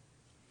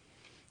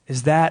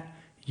 Is that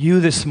you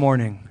this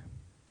morning?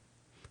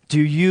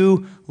 Do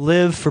you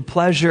live for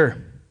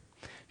pleasure?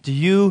 Do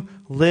you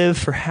live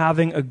for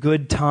having a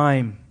good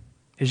time?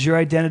 Is your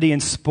identity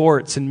in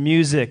sports and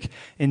music,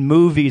 in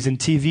movies and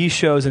TV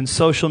shows and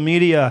social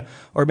media,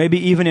 or maybe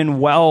even in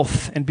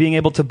wealth and being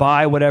able to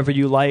buy whatever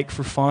you like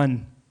for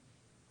fun?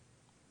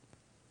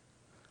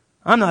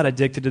 I'm not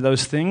addicted to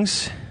those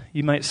things,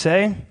 you might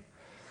say.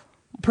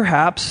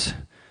 Perhaps.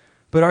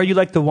 But are you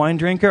like the wine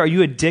drinker? Are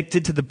you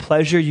addicted to the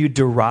pleasure you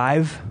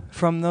derive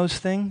from those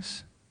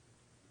things?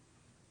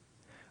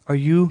 Are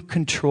you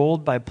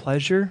controlled by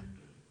pleasure?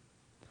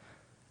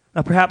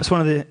 Now, perhaps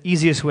one of the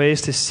easiest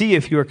ways to see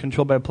if you are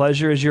controlled by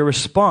pleasure is your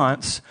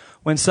response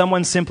when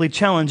someone simply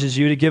challenges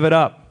you to give it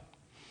up.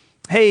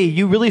 Hey,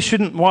 you really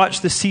shouldn't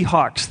watch the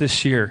Seahawks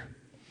this year.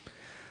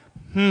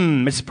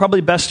 It's probably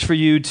best for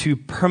you to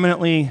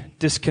permanently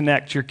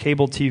disconnect your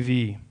cable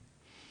TV.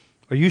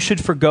 Or you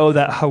should forgo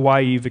that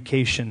Hawaii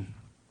vacation.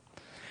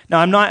 Now,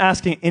 I'm not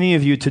asking any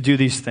of you to do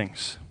these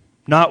things.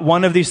 Not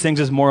one of these things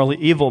is morally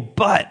evil.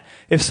 But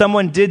if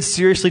someone did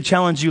seriously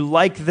challenge you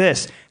like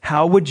this,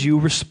 how would you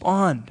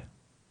respond?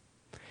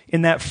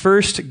 In that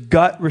first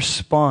gut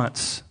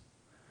response,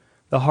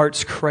 the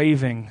heart's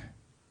craving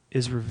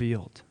is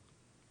revealed.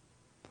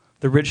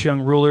 The rich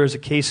young ruler is a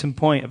case in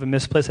point of a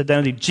misplaced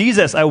identity.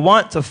 Jesus, I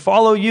want to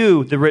follow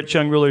you, the rich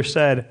young ruler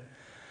said.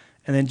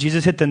 And then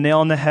Jesus hit the nail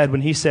on the head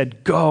when he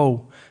said,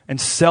 go and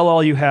sell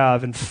all you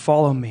have and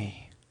follow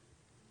me.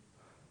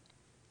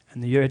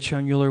 And the rich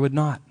young ruler would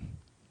not.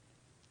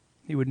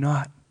 He would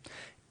not.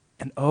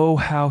 And oh,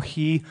 how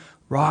he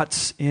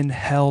rots in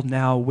hell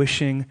now,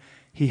 wishing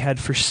he had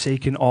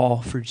forsaken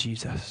all for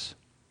Jesus.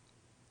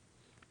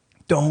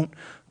 Don't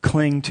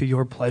cling to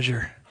your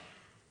pleasure.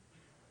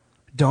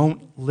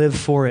 Don't live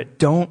for it.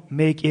 Don't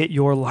make it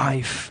your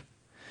life.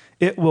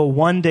 It will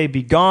one day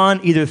be gone,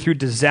 either through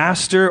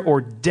disaster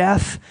or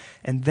death,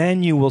 and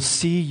then you will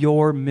see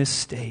your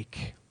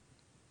mistake.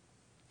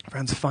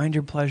 Friends, find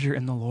your pleasure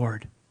in the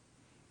Lord.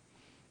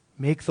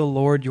 Make the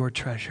Lord your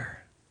treasure.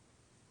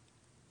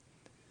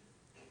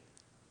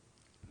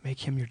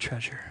 Make him your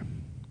treasure.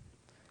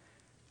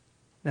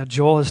 Now,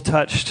 Joel has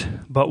touched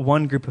but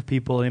one group of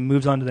people, and he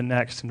moves on to the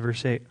next in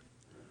verse 8.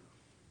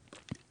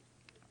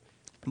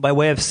 By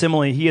way of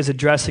simile, he is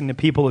addressing the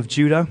people of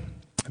Judah,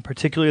 and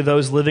particularly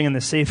those living in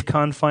the safe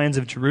confines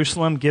of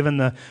Jerusalem, given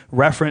the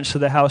reference to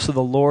the house of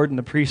the Lord and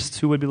the priests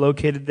who would be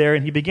located there.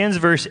 And he begins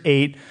verse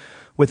 8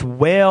 with,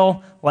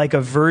 wail like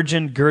a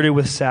virgin girded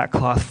with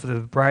sackcloth for the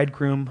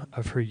bridegroom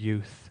of her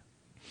youth.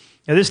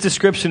 Now, this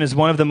description is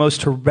one of the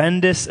most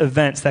horrendous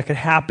events that could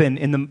happen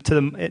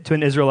to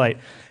an Israelite.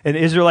 An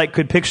Israelite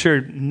could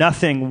picture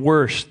nothing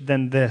worse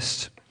than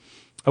this.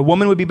 A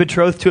woman would be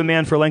betrothed to a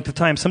man for a length of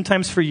time,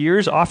 sometimes for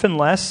years, often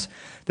less.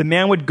 The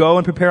man would go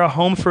and prepare a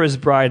home for his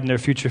bride and their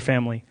future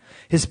family.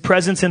 His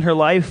presence in her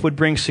life would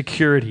bring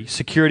security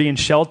in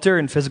shelter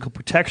and physical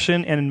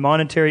protection and in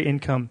monetary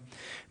income.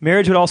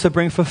 Marriage would also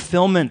bring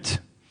fulfillment,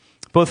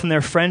 both in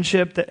their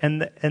friendship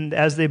and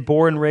as they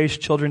bore and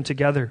raised children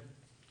together.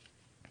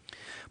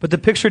 But the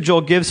picture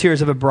Joel gives here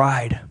is of a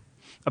bride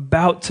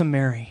about to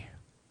marry.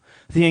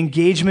 The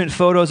engagement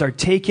photos are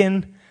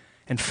taken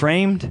and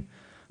framed.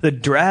 The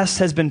dress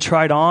has been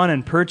tried on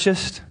and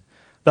purchased.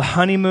 The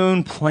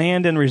honeymoon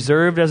planned and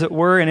reserved, as it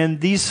were. And in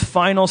these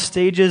final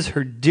stages,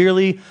 her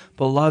dearly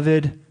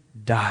beloved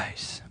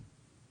dies.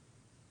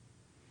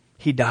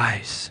 He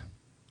dies.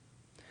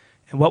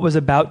 And what was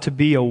about to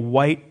be a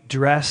white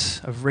dress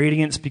of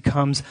radiance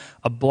becomes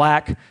a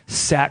black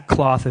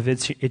sackcloth of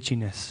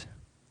itchiness.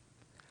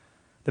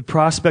 The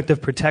prospect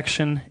of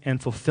protection and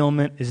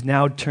fulfillment is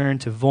now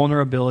turned to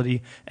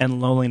vulnerability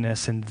and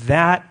loneliness. And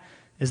that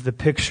is the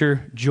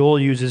picture Joel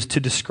uses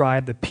to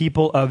describe the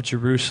people of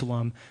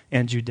Jerusalem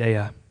and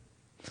Judea.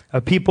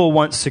 A people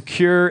once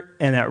secure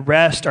and at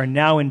rest are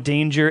now in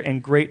danger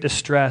and great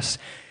distress.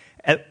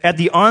 At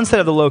the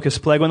onset of the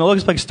locust plague, when the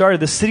locust plague started,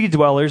 the city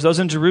dwellers, those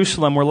in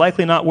Jerusalem, were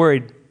likely not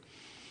worried.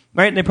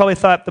 Right? And they probably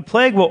thought the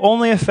plague will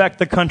only affect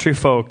the country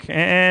folk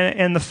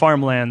and the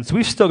farmlands.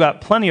 We've still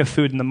got plenty of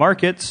food in the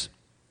markets.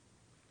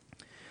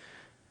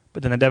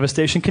 But then the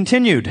devastation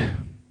continued.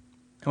 And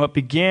what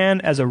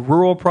began as a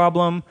rural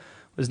problem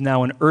was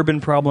now an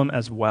urban problem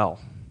as well.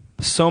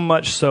 So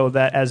much so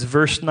that, as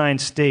verse 9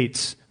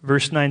 states,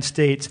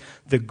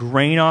 the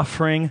grain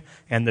offering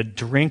and the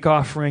drink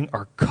offering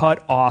are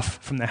cut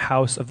off from the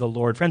house of the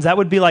Lord. Friends, that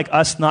would be like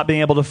us not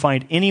being able to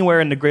find anywhere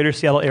in the greater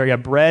Seattle area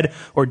bread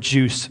or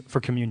juice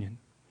for communion.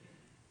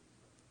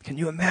 Can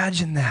you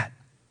imagine that?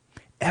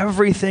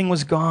 Everything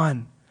was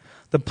gone.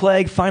 The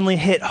plague finally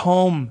hit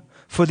home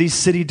for these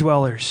city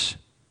dwellers.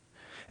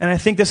 And I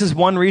think this is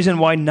one reason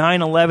why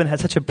 9/11 had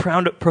such a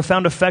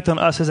profound effect on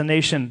us as a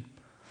nation.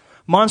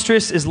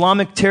 Monstrous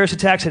Islamic terrorist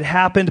attacks had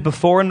happened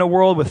before in the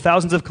world with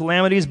thousands of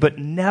calamities, but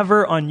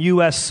never on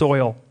U.S.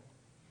 soil.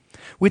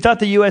 We thought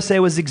the USA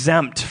was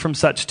exempt from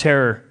such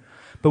terror.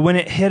 But when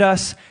it hit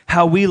us,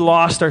 how we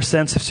lost our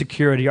sense of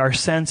security, our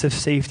sense of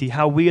safety,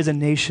 how we as a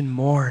nation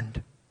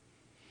mourned.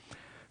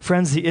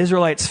 Friends, the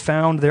Israelites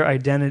found their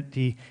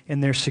identity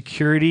in their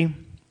security,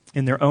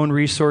 in their own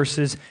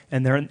resources,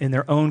 and in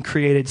their own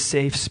created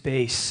safe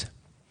space.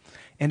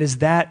 And is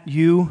that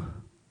you?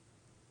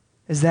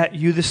 Is that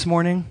you this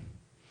morning?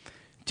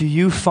 Do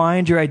you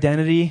find your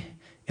identity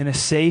in a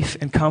safe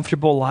and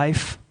comfortable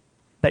life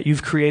that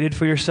you've created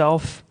for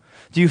yourself?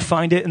 Do you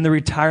find it in the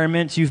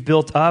retirement you've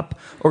built up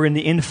or in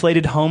the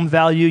inflated home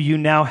value you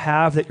now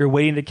have that you're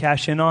waiting to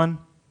cash in on?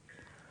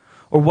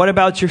 Or what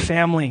about your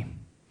family?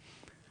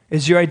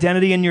 Is your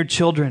identity in your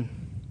children?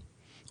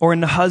 Or in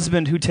the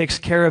husband who takes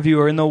care of you,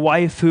 or in the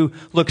wife who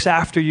looks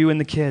after you and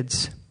the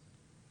kids?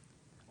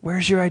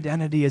 Where's your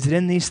identity? Is it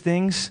in these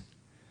things?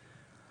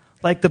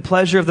 Like the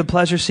pleasure of the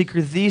pleasure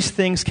seeker, these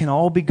things can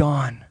all be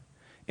gone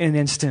in an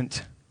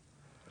instant.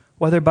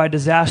 Whether by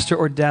disaster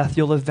or death,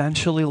 you'll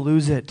eventually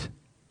lose it.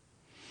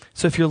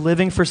 So if you're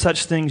living for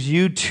such things,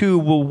 you too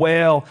will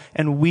wail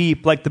and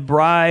weep like the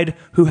bride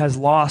who has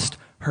lost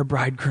her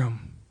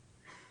bridegroom.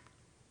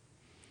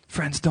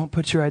 Friends, don't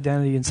put your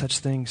identity in such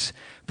things.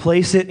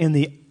 Place it in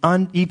the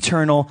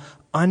eternal,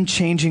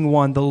 unchanging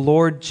one, the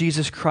Lord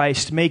Jesus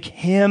Christ. Make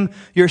him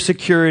your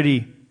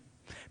security.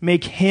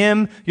 Make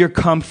him your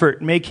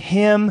comfort. Make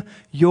him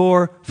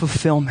your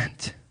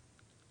fulfillment.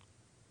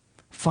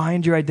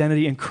 Find your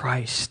identity in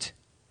Christ.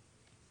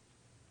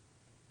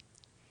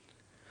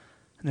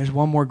 And there's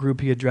one more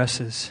group he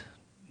addresses,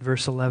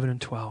 verse 11 and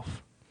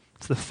 12.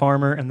 It's the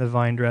farmer and the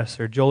vine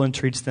dresser. Joel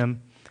entreats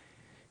them,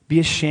 "Be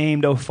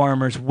ashamed, O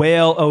farmers.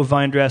 Wail, O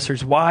vine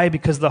dressers. Why?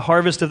 Because the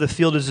harvest of the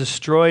field is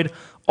destroyed.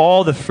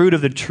 All the fruit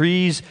of the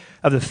trees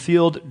of the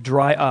field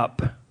dry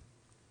up."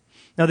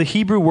 Now, the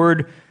Hebrew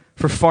word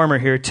for farmer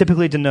here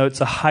typically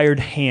denotes a hired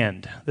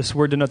hand. This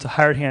word denotes a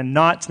hired hand,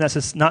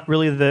 not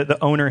really the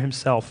owner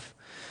himself.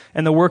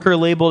 And the worker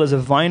labeled as a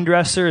vine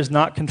dresser is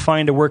not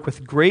confined to work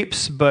with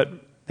grapes, but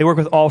they work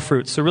with all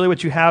fruits. So really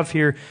what you have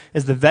here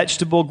is the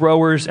vegetable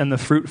growers and the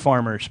fruit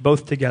farmers,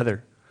 both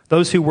together,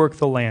 those who work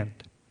the land.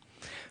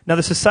 Now,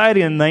 the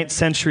society in the 9th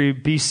century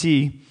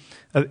BC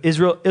of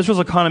Israel's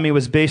economy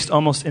was based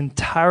almost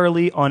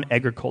entirely on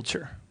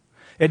agriculture.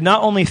 It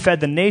not only fed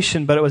the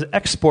nation, but it was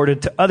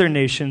exported to other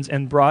nations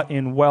and brought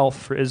in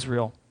wealth for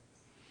Israel.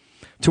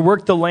 To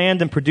work the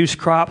land and produce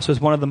crops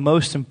was one of the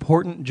most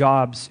important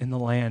jobs in the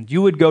land.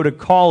 You would go to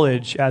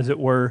college, as it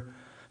were,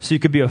 so you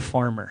could be a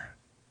farmer.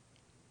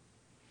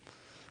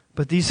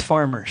 But these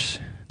farmers,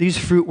 these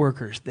fruit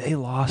workers, they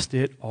lost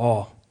it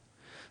all.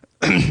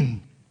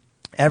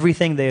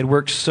 Everything they had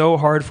worked so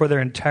hard for their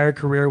entire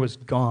career was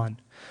gone.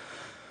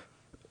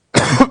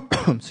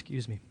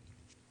 Excuse me.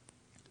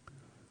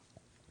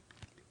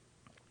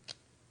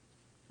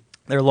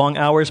 Their long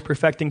hours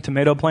perfecting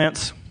tomato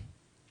plants,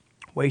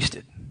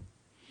 wasted.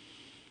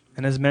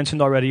 And as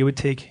mentioned already, it would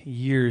take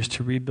years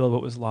to rebuild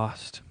what was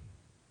lost.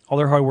 All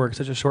their hard work,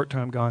 such a short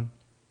time gone.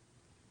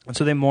 And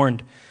so they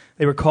mourned.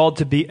 They were called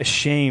to be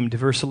ashamed,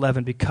 verse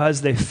 11, because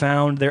they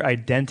found their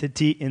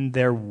identity in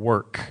their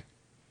work.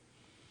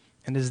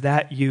 And is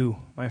that you,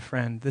 my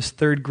friend? This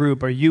third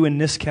group, are you in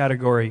this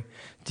category?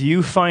 Do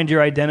you find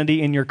your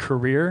identity in your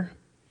career?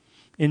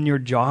 In your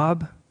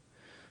job?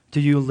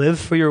 Do you live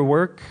for your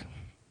work?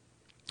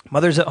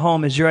 Mothers at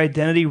home, is your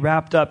identity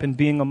wrapped up in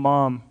being a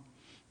mom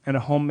and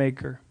a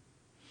homemaker?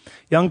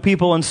 Young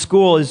people in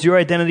school, is your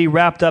identity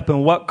wrapped up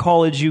in what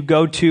college you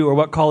go to or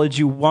what college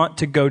you want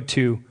to go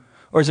to?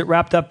 Or is it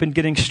wrapped up in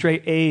getting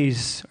straight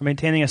A's or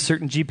maintaining a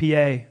certain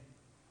GPA?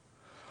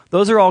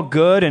 Those are all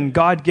good and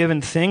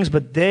God-given things,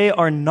 but they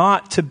are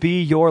not to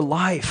be your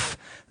life.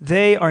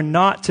 They are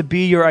not to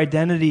be your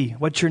identity,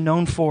 what you're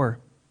known for.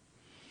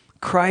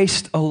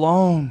 Christ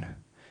alone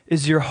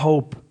is your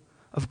hope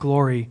of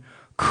glory.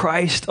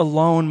 Christ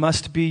alone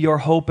must be your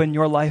hope in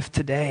your life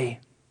today.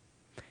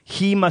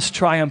 He must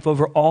triumph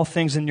over all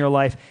things in your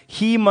life.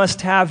 He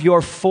must have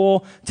your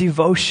full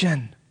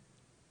devotion.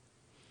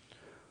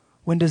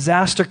 When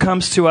disaster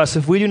comes to us,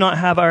 if we do not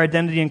have our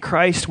identity in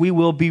Christ, we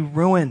will be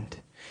ruined.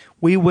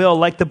 We will,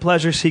 like the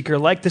pleasure seeker,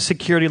 like the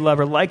security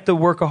lover, like the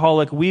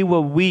workaholic, we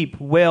will weep,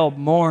 wail,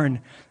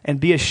 mourn, and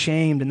be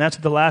ashamed. And that's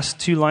what the last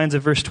two lines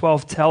of verse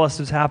 12 tell us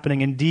is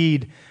happening.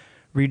 Indeed,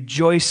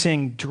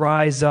 rejoicing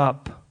dries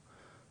up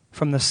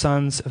from the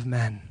sons of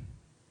men.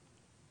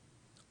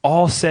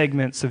 All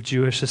segments of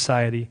Jewish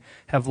society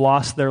have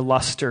lost their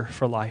luster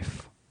for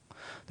life.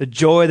 The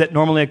joy that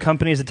normally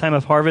accompanies the time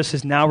of harvest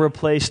is now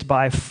replaced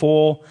by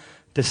full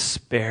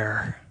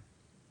despair.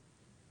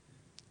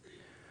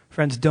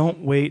 Friends, don't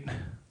wait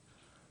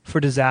for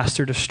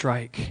disaster to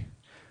strike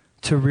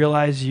to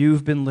realize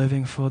you've been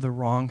living for the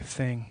wrong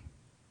thing.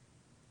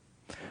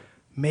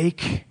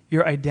 Make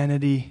your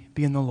identity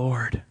be in the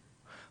Lord.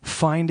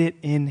 Find it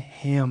in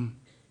Him.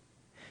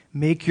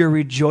 Make your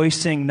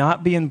rejoicing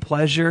not be in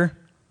pleasure,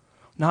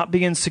 not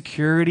be in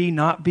security,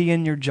 not be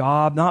in your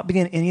job, not be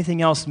in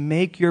anything else.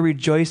 Make your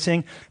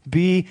rejoicing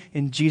be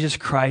in Jesus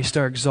Christ,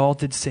 our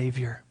exalted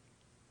Savior.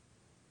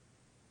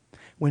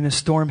 When a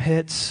storm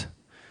hits,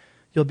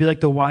 you'll be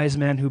like the wise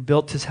man who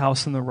built his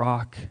house on the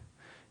rock.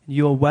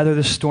 You'll weather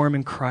the storm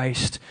in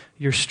Christ,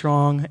 your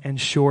strong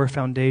and sure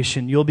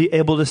foundation. You'll be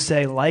able to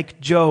say, like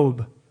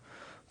Job,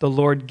 the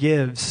Lord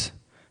gives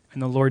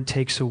and the Lord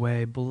takes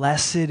away.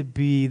 Blessed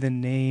be the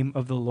name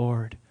of the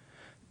Lord.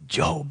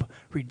 Job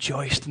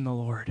rejoiced in the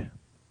Lord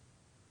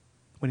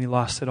when he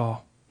lost it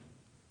all.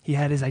 He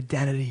had his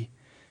identity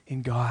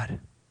in God.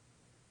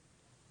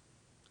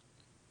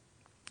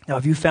 Now,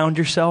 have you found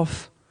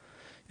yourself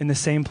in the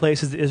same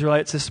place as the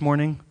Israelites this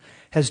morning?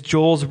 Has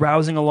Joel's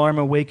rousing alarm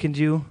awakened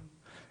you?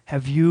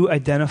 Have you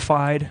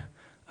identified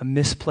a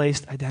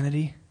misplaced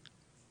identity?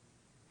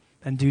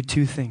 Then do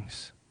two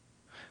things.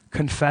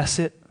 Confess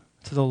it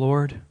to the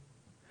Lord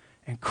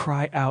and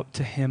cry out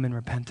to Him in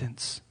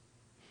repentance.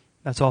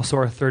 That's also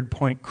our third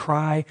point.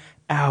 Cry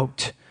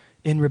out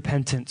in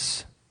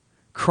repentance.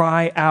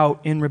 Cry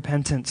out in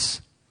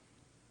repentance.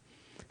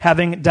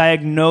 Having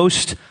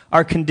diagnosed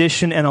our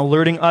condition and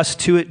alerting us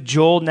to it,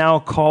 Joel now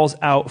calls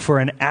out for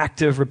an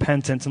active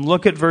repentance. And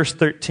look at verse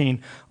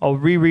 13. I'll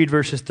reread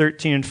verses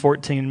 13 and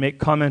 14 and make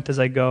comment as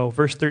I go.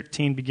 Verse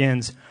 13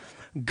 begins,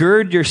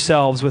 "Gird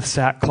yourselves with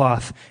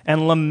sackcloth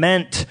and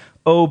lament,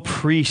 O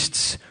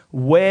priests.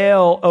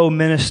 Wail, O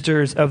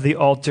ministers of the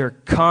altar.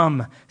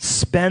 Come,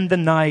 spend the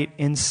night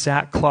in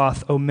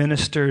sackcloth, O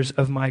ministers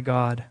of my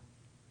God.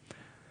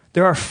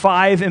 There are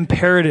 5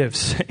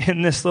 imperatives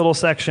in this little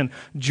section.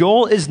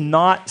 Joel is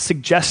not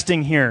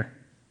suggesting here,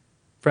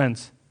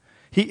 friends.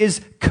 He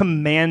is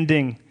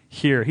commanding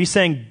here. He's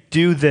saying,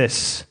 do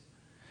this.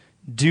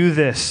 Do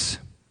this.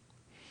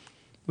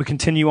 We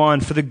continue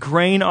on. For the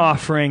grain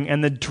offering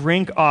and the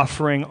drink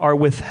offering are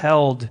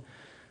withheld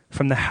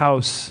from the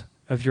house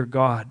of your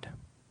God.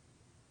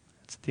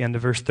 That's at the end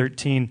of verse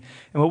 13.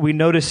 And what we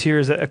notice here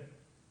is that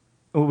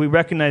what we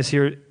recognize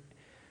here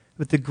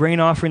with the grain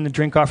offering, the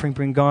drink offering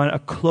being gone, a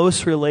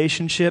close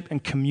relationship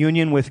and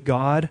communion with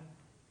God,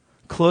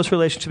 close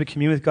relationship and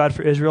communion with God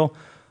for Israel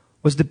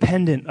was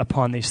dependent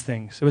upon these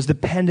things. It was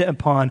dependent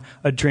upon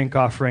a drink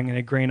offering and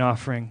a grain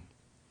offering.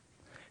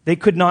 They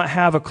could not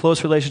have a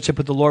close relationship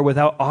with the Lord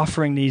without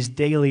offering these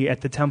daily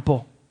at the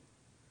temple.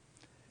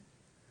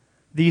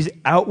 These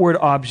outward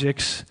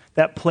objects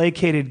that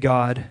placated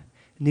God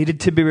needed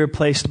to be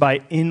replaced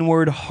by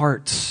inward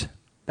hearts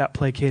that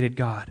placated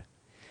God.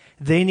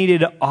 They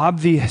needed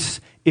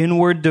obvious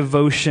inward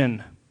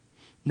devotion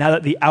now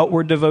that the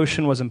outward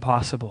devotion was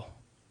impossible.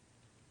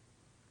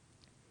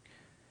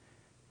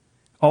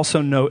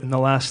 Also note in the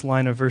last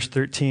line of verse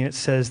 13, it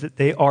says that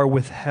they are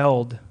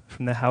withheld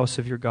from the house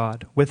of your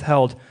God.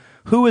 Withheld.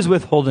 Who is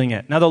withholding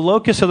it? Now the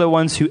locusts are the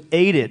ones who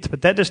ate it,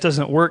 but that just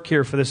doesn't work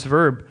here for this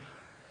verb.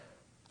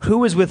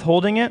 Who is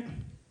withholding it?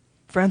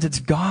 Friends,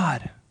 it's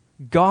God.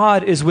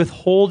 God is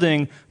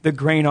withholding the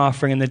grain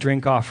offering and the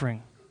drink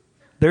offering.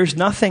 There's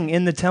nothing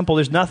in the temple.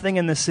 There's nothing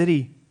in the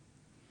city.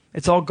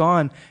 It's all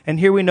gone. And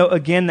here we know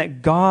again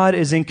that God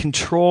is in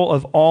control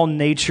of all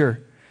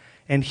nature.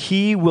 And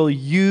he will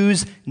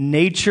use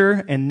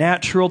nature and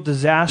natural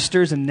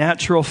disasters and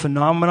natural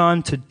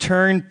phenomenon to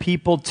turn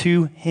people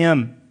to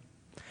him.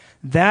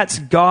 That's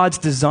God's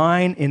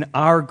design in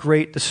our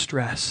great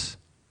distress.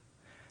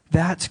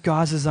 That's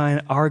God's design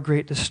in our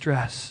great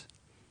distress.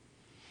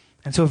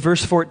 And so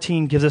verse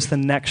 14 gives us the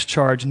next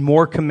charge.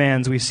 More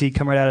commands we see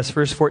come right at us.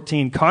 Verse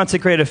 14,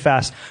 consecrate a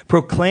fast,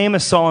 proclaim a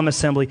solemn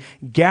assembly,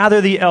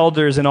 gather the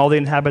elders and all the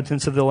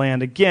inhabitants of the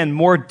land. Again,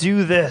 more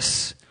do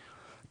this.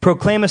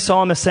 Proclaim a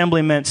solemn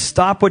assembly meant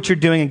stop what you're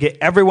doing and get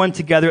everyone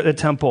together at the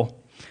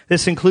temple.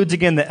 This includes,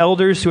 again, the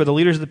elders who are the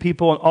leaders of the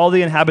people and all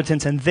the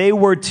inhabitants, and they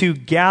were to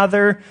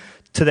gather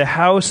to the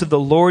house of the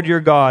Lord your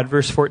God.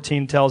 Verse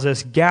 14 tells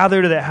us,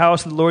 gather to the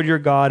house of the Lord your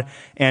God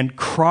and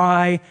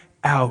cry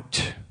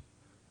out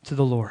to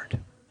the Lord.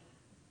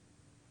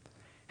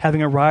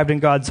 Having arrived in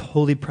God's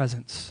holy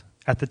presence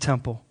at the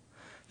temple,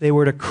 they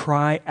were to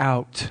cry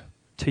out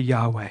to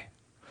Yahweh,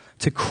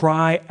 to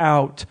cry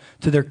out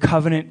to their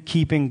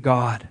covenant-keeping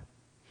God.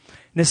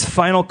 And this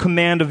final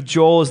command of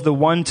Joel is the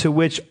one to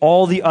which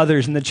all the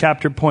others in the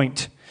chapter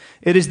point.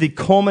 It is the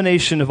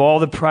culmination of all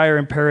the prior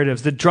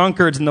imperatives. The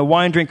drunkards and the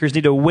wine drinkers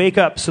need to wake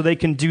up so they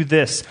can do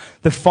this.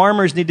 The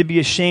farmers need to be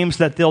ashamed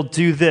so that they'll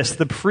do this.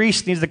 The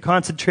priest needs to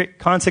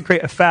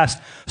consecrate a fast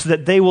so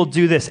that they will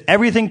do this.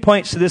 Everything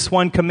points to this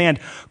one command.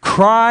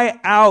 Cry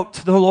out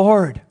to the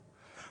Lord.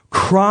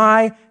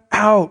 Cry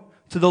out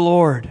to the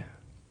Lord.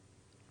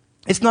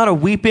 It's not a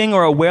weeping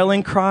or a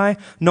wailing cry,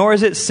 nor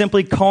is it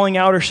simply calling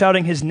out or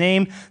shouting his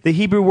name. The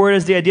Hebrew word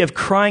is the idea of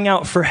crying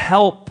out for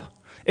help,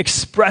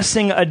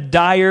 expressing a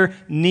dire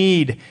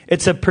need.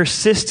 It's a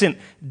persistent,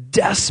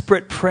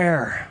 desperate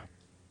prayer.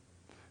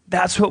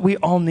 That's what we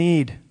all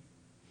need.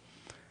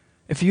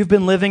 If you've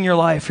been living your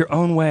life your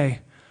own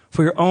way,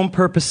 for your own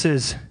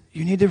purposes,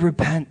 you need to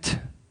repent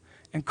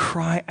and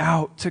cry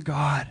out to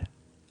God.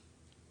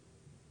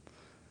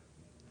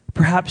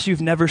 Perhaps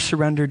you've never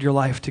surrendered your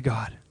life to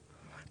God.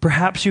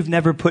 Perhaps you've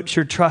never put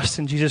your trust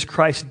in Jesus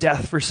Christ's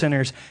death for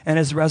sinners and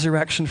his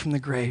resurrection from the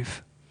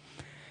grave.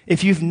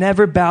 If you've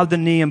never bowed the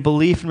knee in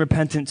belief and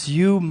repentance,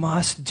 you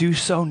must do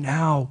so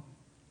now.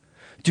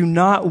 Do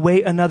not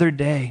wait another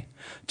day.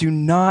 Do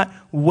not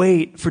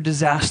wait for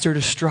disaster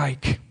to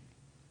strike.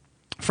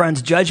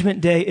 Friends,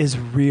 Judgment Day is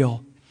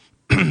real.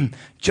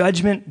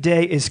 Judgment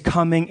Day is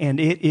coming and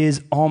it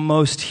is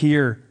almost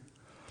here.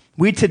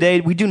 We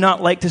do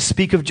not like to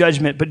speak of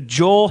judgment, but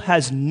Joel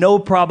has no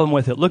problem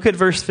with it. Look at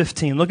verse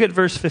 15. Look at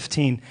verse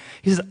 15.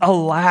 He says,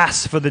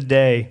 alas for the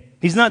day.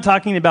 He's not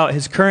talking about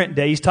his current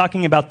day. He's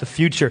talking about the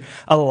future.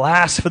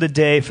 Alas for the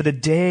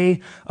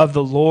day of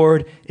the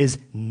Lord is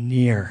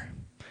near,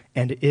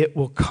 and it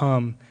will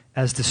come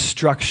as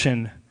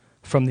destruction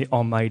from the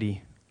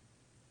Almighty.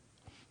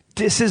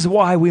 This is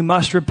why we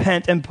must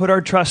repent and put our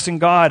trust in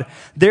God.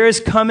 There is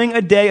coming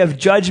a day of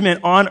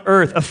judgment on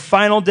earth, a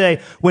final day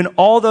when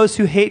all those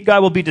who hate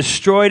God will be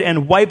destroyed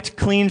and wiped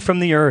clean from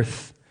the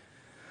earth.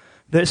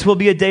 This will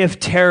be a day of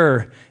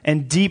terror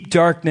and deep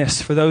darkness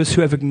for those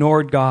who have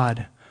ignored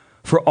God,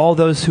 for all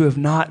those who have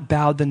not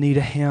bowed the knee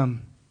to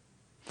him.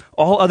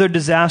 All other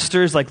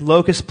disasters like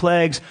locust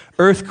plagues,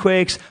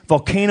 earthquakes,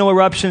 volcano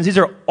eruptions, these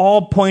are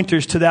all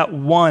pointers to that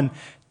one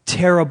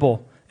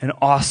terrible and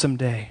awesome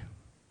day.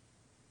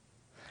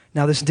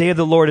 Now, this day of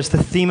the Lord is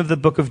the theme of the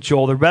book of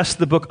Joel. The rest of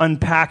the book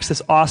unpacks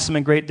this awesome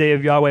and great day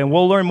of Yahweh, and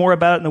we'll learn more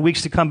about it in the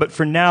weeks to come. But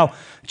for now,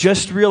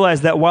 just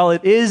realize that while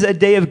it is a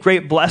day of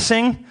great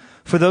blessing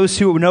for those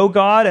who know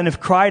God and have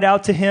cried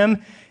out to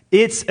him,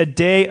 it's a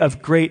day of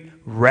great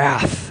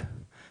wrath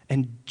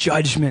and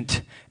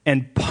judgment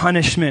and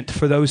punishment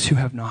for those who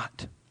have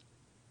not.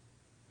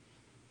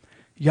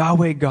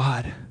 Yahweh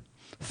God,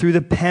 through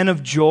the pen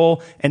of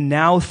Joel and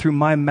now through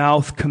my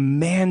mouth,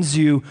 commands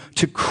you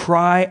to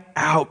cry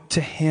out to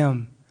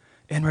him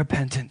in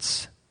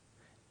repentance.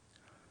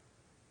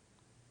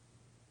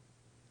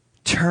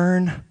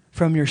 Turn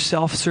from your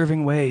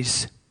self-serving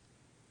ways.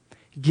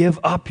 Give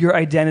up your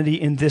identity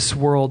in this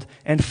world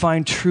and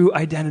find true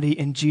identity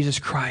in Jesus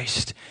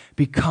Christ.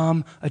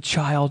 Become a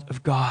child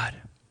of God.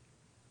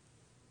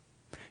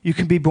 You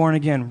can be born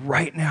again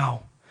right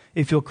now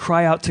if you'll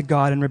cry out to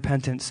God in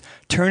repentance,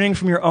 turning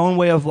from your own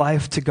way of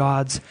life to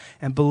God's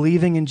and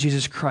believing in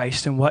Jesus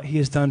Christ and what he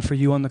has done for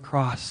you on the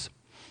cross.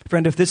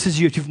 Friend, if this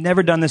is you, if you've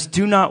never done this,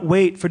 do not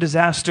wait for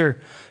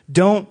disaster.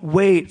 Don't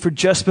wait for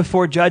just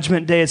before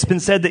judgment day. It's been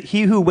said that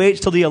he who waits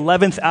till the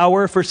 11th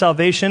hour for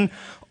salvation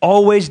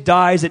always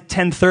dies at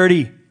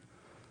 10:30.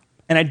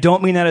 And I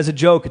don't mean that as a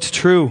joke. It's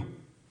true.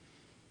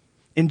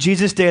 In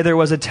Jesus' day, there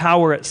was a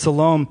tower at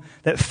Siloam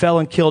that fell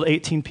and killed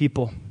 18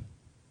 people.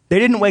 They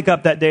didn't wake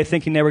up that day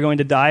thinking they were going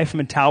to die from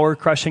a tower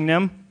crushing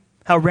them.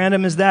 How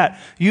random is that?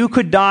 You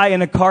could die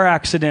in a car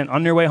accident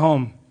on your way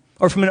home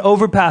or from an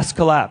overpass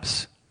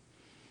collapse.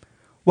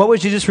 What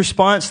was Jesus'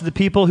 response to the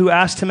people who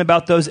asked him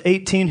about those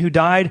 18 who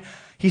died?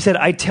 He said,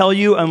 I tell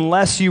you,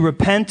 unless you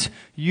repent,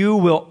 you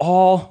will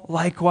all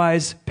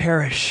likewise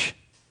perish.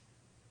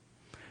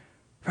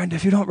 Friend,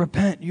 if you don't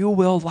repent, you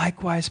will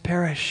likewise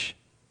perish.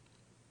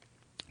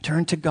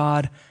 Turn to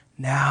God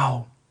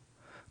now.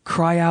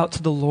 Cry out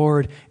to the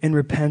Lord in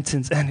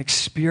repentance and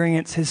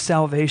experience his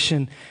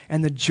salvation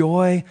and the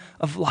joy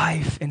of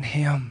life in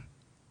him.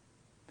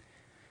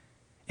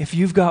 If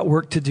you've got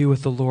work to do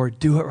with the Lord,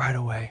 do it right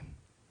away.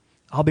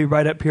 I'll be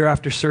right up here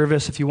after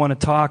service. If you want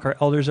to talk, our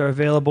elders are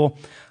available.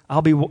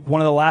 I'll be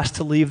one of the last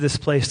to leave this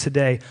place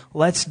today.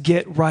 Let's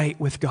get right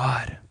with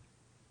God.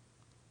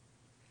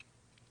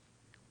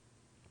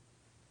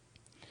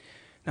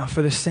 Now,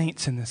 for the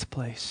saints in this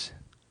place,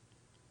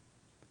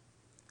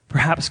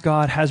 perhaps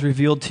God has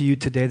revealed to you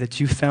today that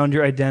you found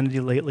your identity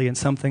lately in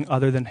something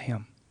other than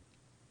him.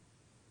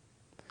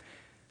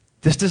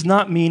 This does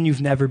not mean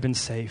you've never been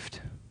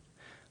saved,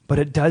 but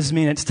it does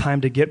mean it's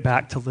time to get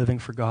back to living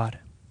for God.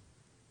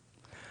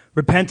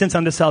 Repentance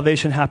unto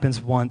salvation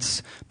happens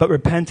once, but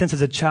repentance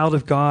as a child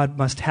of God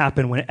must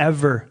happen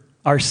whenever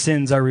our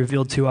sins are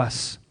revealed to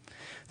us.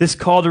 This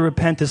call to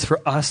repent is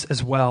for us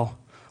as well,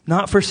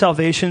 not for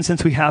salvation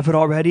since we have it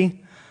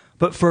already,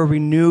 but for a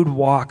renewed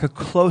walk, a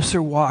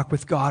closer walk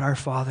with God our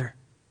Father.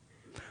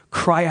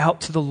 Cry out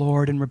to the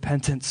Lord in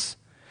repentance.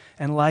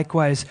 And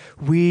likewise,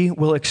 we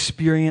will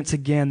experience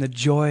again the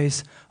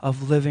joys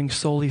of living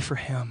solely for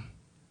him.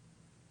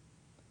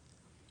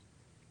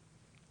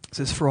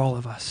 This is for all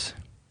of us.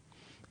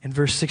 In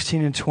verse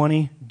 16 and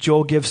 20,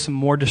 Joel gives some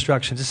more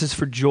instructions. This is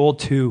for Joel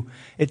too.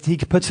 He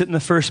puts it in the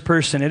first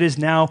person. It is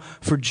now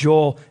for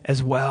Joel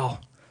as well.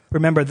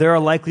 Remember, there are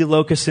likely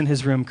locusts in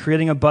his room,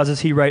 creating a buzz as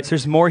he writes.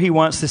 There's more he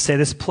wants to say.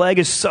 This plague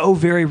is so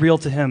very real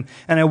to him.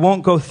 And I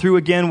won't go through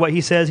again what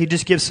he says. He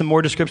just gives some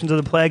more descriptions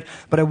of the plague.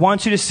 But I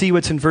want you to see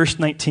what's in verse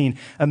 19.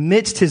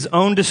 Amidst his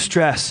own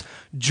distress,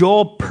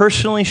 Joel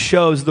personally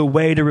shows the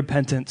way to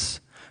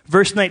repentance.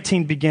 Verse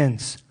 19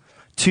 begins,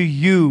 To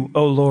you,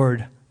 O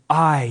Lord,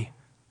 I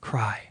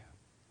cry.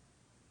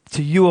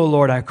 To you, O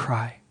Lord, I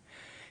cry.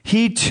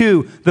 He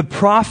too, the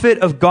prophet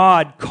of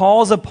God,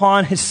 calls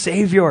upon his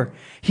Savior.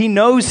 He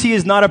knows he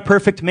is not a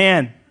perfect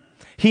man.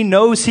 He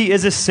knows he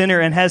is a sinner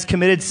and has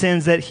committed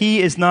sins that he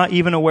is not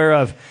even aware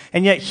of.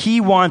 And yet he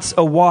wants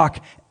a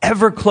walk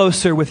ever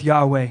closer with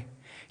Yahweh.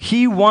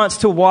 He wants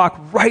to walk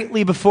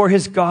rightly before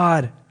his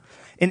God.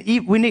 And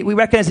we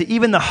recognize that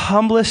even the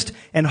humblest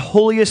and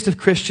holiest of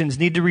Christians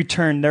need to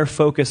return their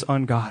focus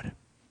on God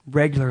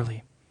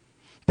regularly.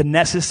 The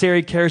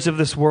necessary cares of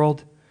this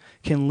world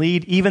can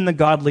lead even the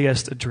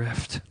godliest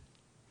adrift.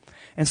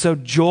 And so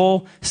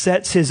Joel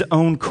sets his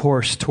own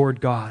course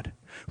toward God.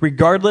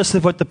 Regardless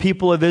of what the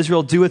people of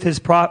Israel do with his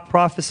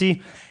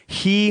prophecy,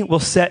 he will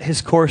set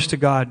his course to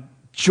God.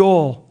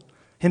 Joel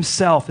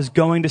himself is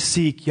going to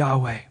seek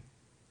Yahweh.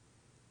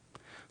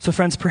 So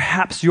friends,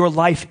 perhaps your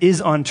life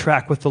is on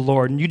track with the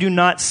Lord and you do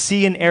not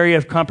see an area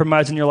of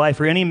compromise in your life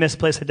or any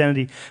misplaced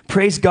identity.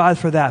 Praise God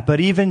for that. But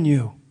even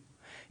you,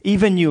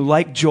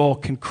 like Joel,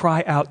 can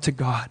cry out to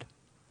God.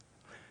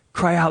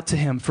 Cry out to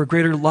him for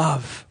greater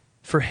love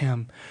for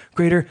him,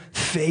 greater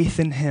faith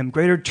in him,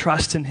 greater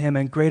trust in him,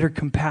 and greater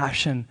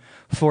compassion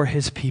for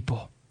his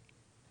people.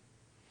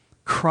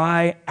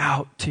 Cry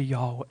out to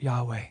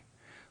Yahweh,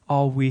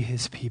 all we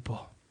his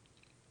people.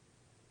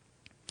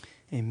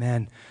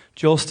 Amen.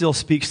 Joel still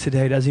speaks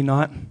today, does he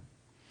not?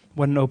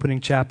 What an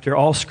opening chapter.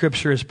 All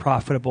Scripture is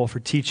profitable for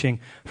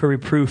teaching, for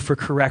reproof, for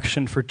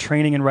correction, for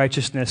training in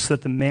righteousness, so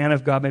that the man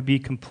of God may be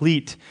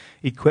complete,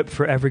 equipped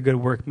for every good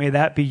work. May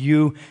that be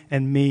you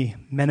and me,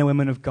 men and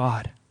women of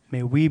God.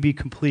 May we be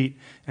complete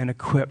and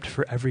equipped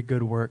for every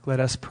good work. Let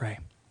us pray.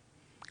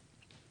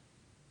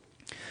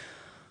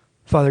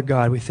 Father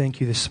God, we thank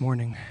you this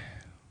morning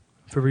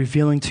for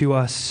revealing to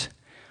us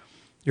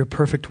your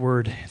perfect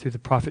word through the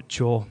prophet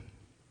Joel.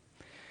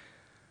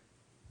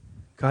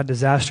 God,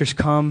 disasters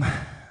come.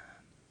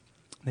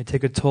 They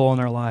take a toll on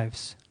our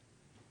lives.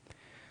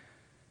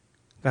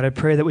 God, I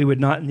pray that we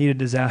would not need a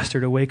disaster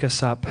to wake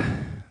us up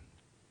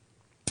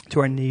to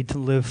our need to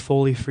live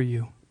fully for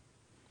you.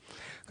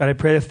 God, I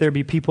pray that if there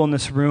be people in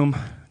this room,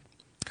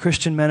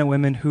 Christian men and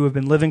women who have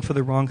been living for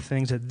the wrong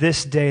things, that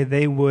this day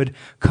they would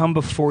come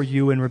before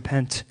you and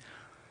repent,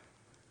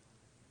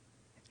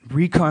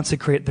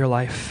 reconsecrate their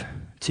life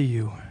to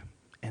you,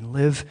 and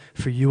live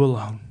for you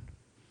alone.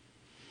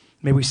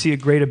 May we see a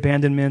great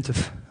abandonment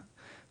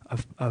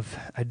of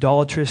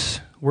idolatrous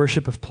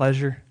worship of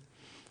pleasure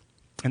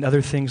and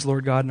other things,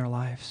 Lord God, in our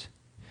lives.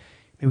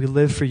 May we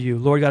live for you.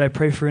 Lord God, I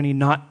pray for any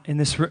in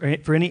this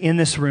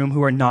room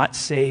who are not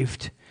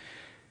saved.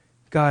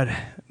 God,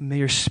 may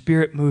your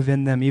Spirit move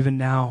in them even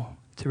now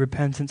to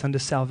repentance unto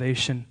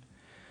salvation.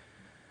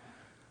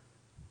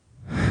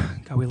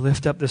 God, we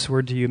lift up this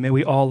word to you. May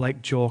we all,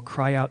 like Joel,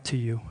 cry out to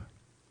you.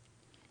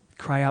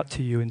 Cry out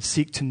to you and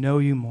seek to know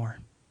you more.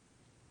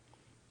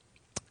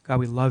 God,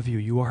 we love you.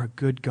 You are a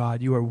good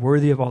God. You are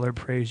worthy of all our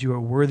praise. You are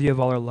worthy of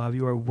all our love.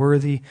 You are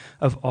worthy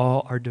of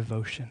all our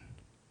devotion.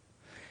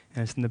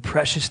 And it's in the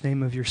precious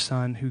name of your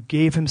Son, who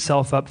gave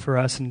himself up for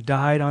us and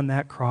died on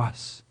that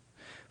cross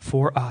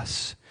for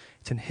us.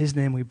 It's in his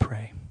name we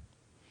pray.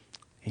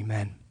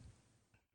 Amen.